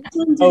tell you,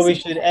 Iceland Oh, is- we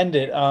should end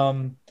it.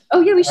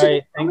 Oh yeah, we All should.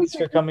 right. Thanks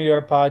for coming to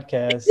our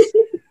podcast.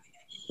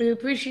 We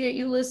appreciate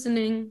you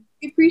listening.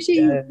 We appreciate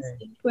you, Yay.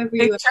 listening, whoever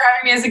you are. Thanks for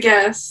having me as a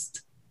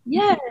guest.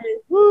 Yes.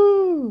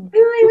 Woo!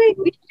 Wait.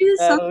 We should do this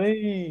song.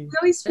 Natalie. We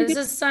always This forget.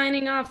 is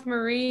signing off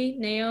Marie,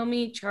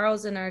 Naomi,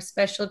 Charles, and our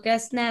special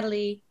guest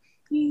Natalie.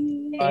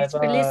 Thanks for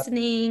Bye-bye.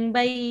 listening.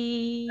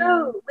 Bye.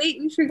 Oh wait,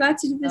 we forgot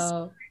to do this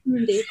Oh.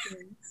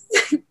 recommendation.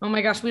 Oh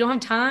my gosh, we don't have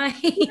time.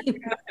 I'm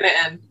gonna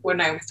end when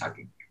I was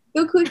talking.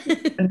 Go quick.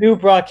 The new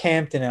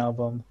Brockhampton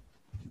album.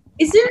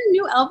 Is there a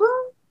new album?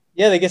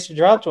 Yeah, they just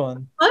dropped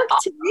one.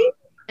 Fuck today.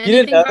 You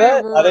didn't know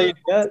that? I thought you knew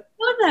that.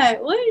 Know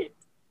that? What?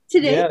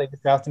 Today? Yeah, they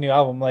just dropped a new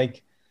album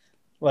like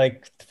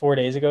 4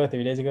 days ago,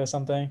 3 days ago,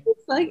 something.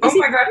 Like, Oh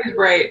my god, he's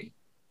right.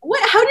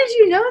 What? How did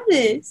you know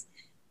this?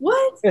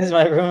 What? Because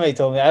my roommate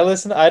told me.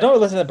 I don't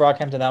listen to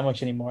Brockhampton that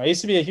much anymore. I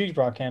used to be a huge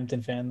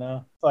Brockhampton fan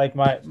though. Like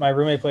my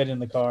roommate played it in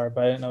the car,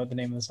 but I didn't know what the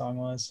name of the song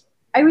was.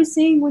 I was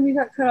saying when we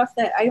got cut off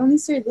that I only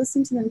started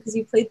listening to them because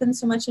you played them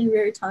so much in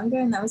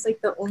Rarotonga, and that was like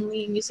the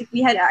only music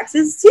we had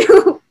access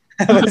to.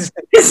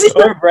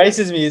 Or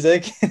Bryce's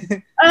music.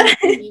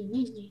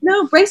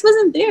 No, Bryce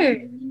wasn't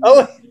there.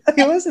 Oh,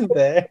 he wasn't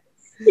there.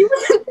 He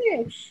wasn't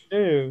there.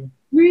 Ew.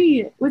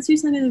 Marie, what's your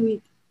song of the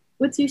week?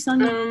 What's your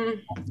song?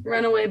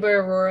 Runaway by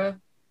Aurora.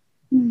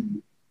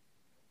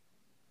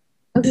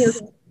 Okay.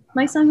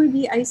 My song would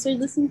be I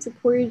started listening to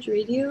Porridge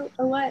Radio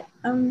a lot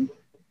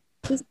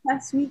this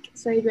past week,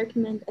 so I'd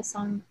recommend a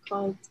song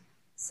called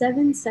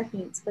 7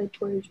 Seconds by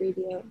Porridge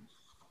Radio.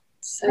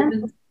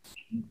 7.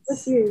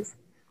 What's yours?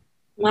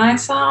 My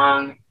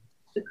song,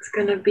 it's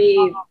gonna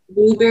be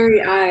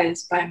Blueberry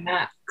Eyes by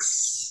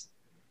Max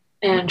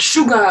and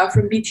Suga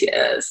from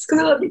BTS because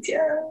I love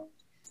BTS.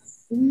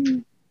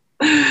 Mm.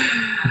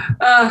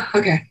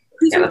 Okay.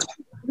 Who's, Yeah, your, that's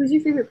who's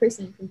your favorite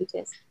person from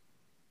BTS?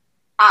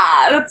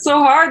 that's so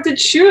hard to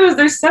choose.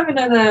 There's 7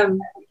 of them.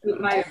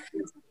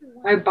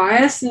 My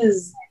bias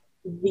is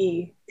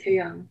V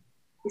Taeyang.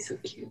 He's so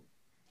cute.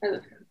 I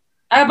love him.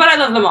 But I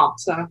love them all.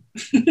 So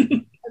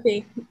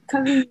Okay,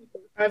 cover.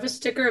 I have a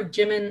sticker of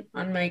Jimin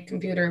on my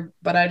computer,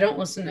 but I don't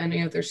listen to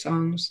any of their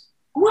songs.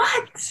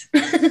 what?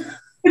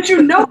 But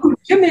you know who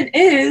Jimin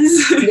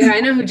is. Yeah,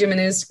 I know who Jimin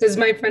is because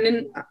my friend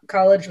in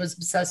college was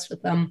obsessed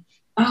with them.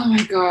 Oh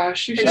my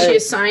gosh. You And should. she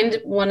assigned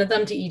one of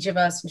them to each of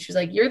us. And she was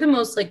like, you're the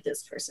most like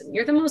this person.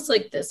 You're the most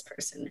like this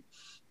person.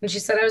 And she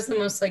said I was the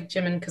most like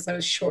Jimin because I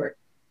was short.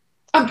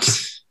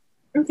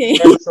 Okay.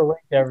 That's the link,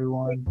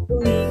 everyone.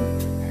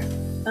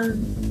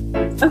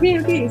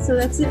 Okay, so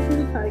that's it for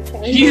the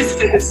podcast.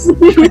 Jesus.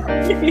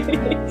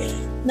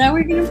 Now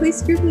we're gonna play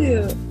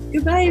Scribblio.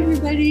 Goodbye,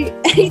 everybody.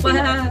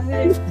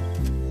 Bye.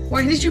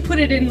 Why did you put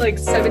it in like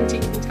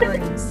 17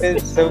 times?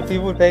 It's so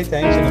people pay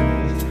attention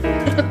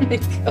to me.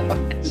 Oh my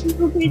gosh.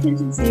 People pay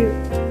attention to you.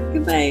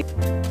 Goodbye.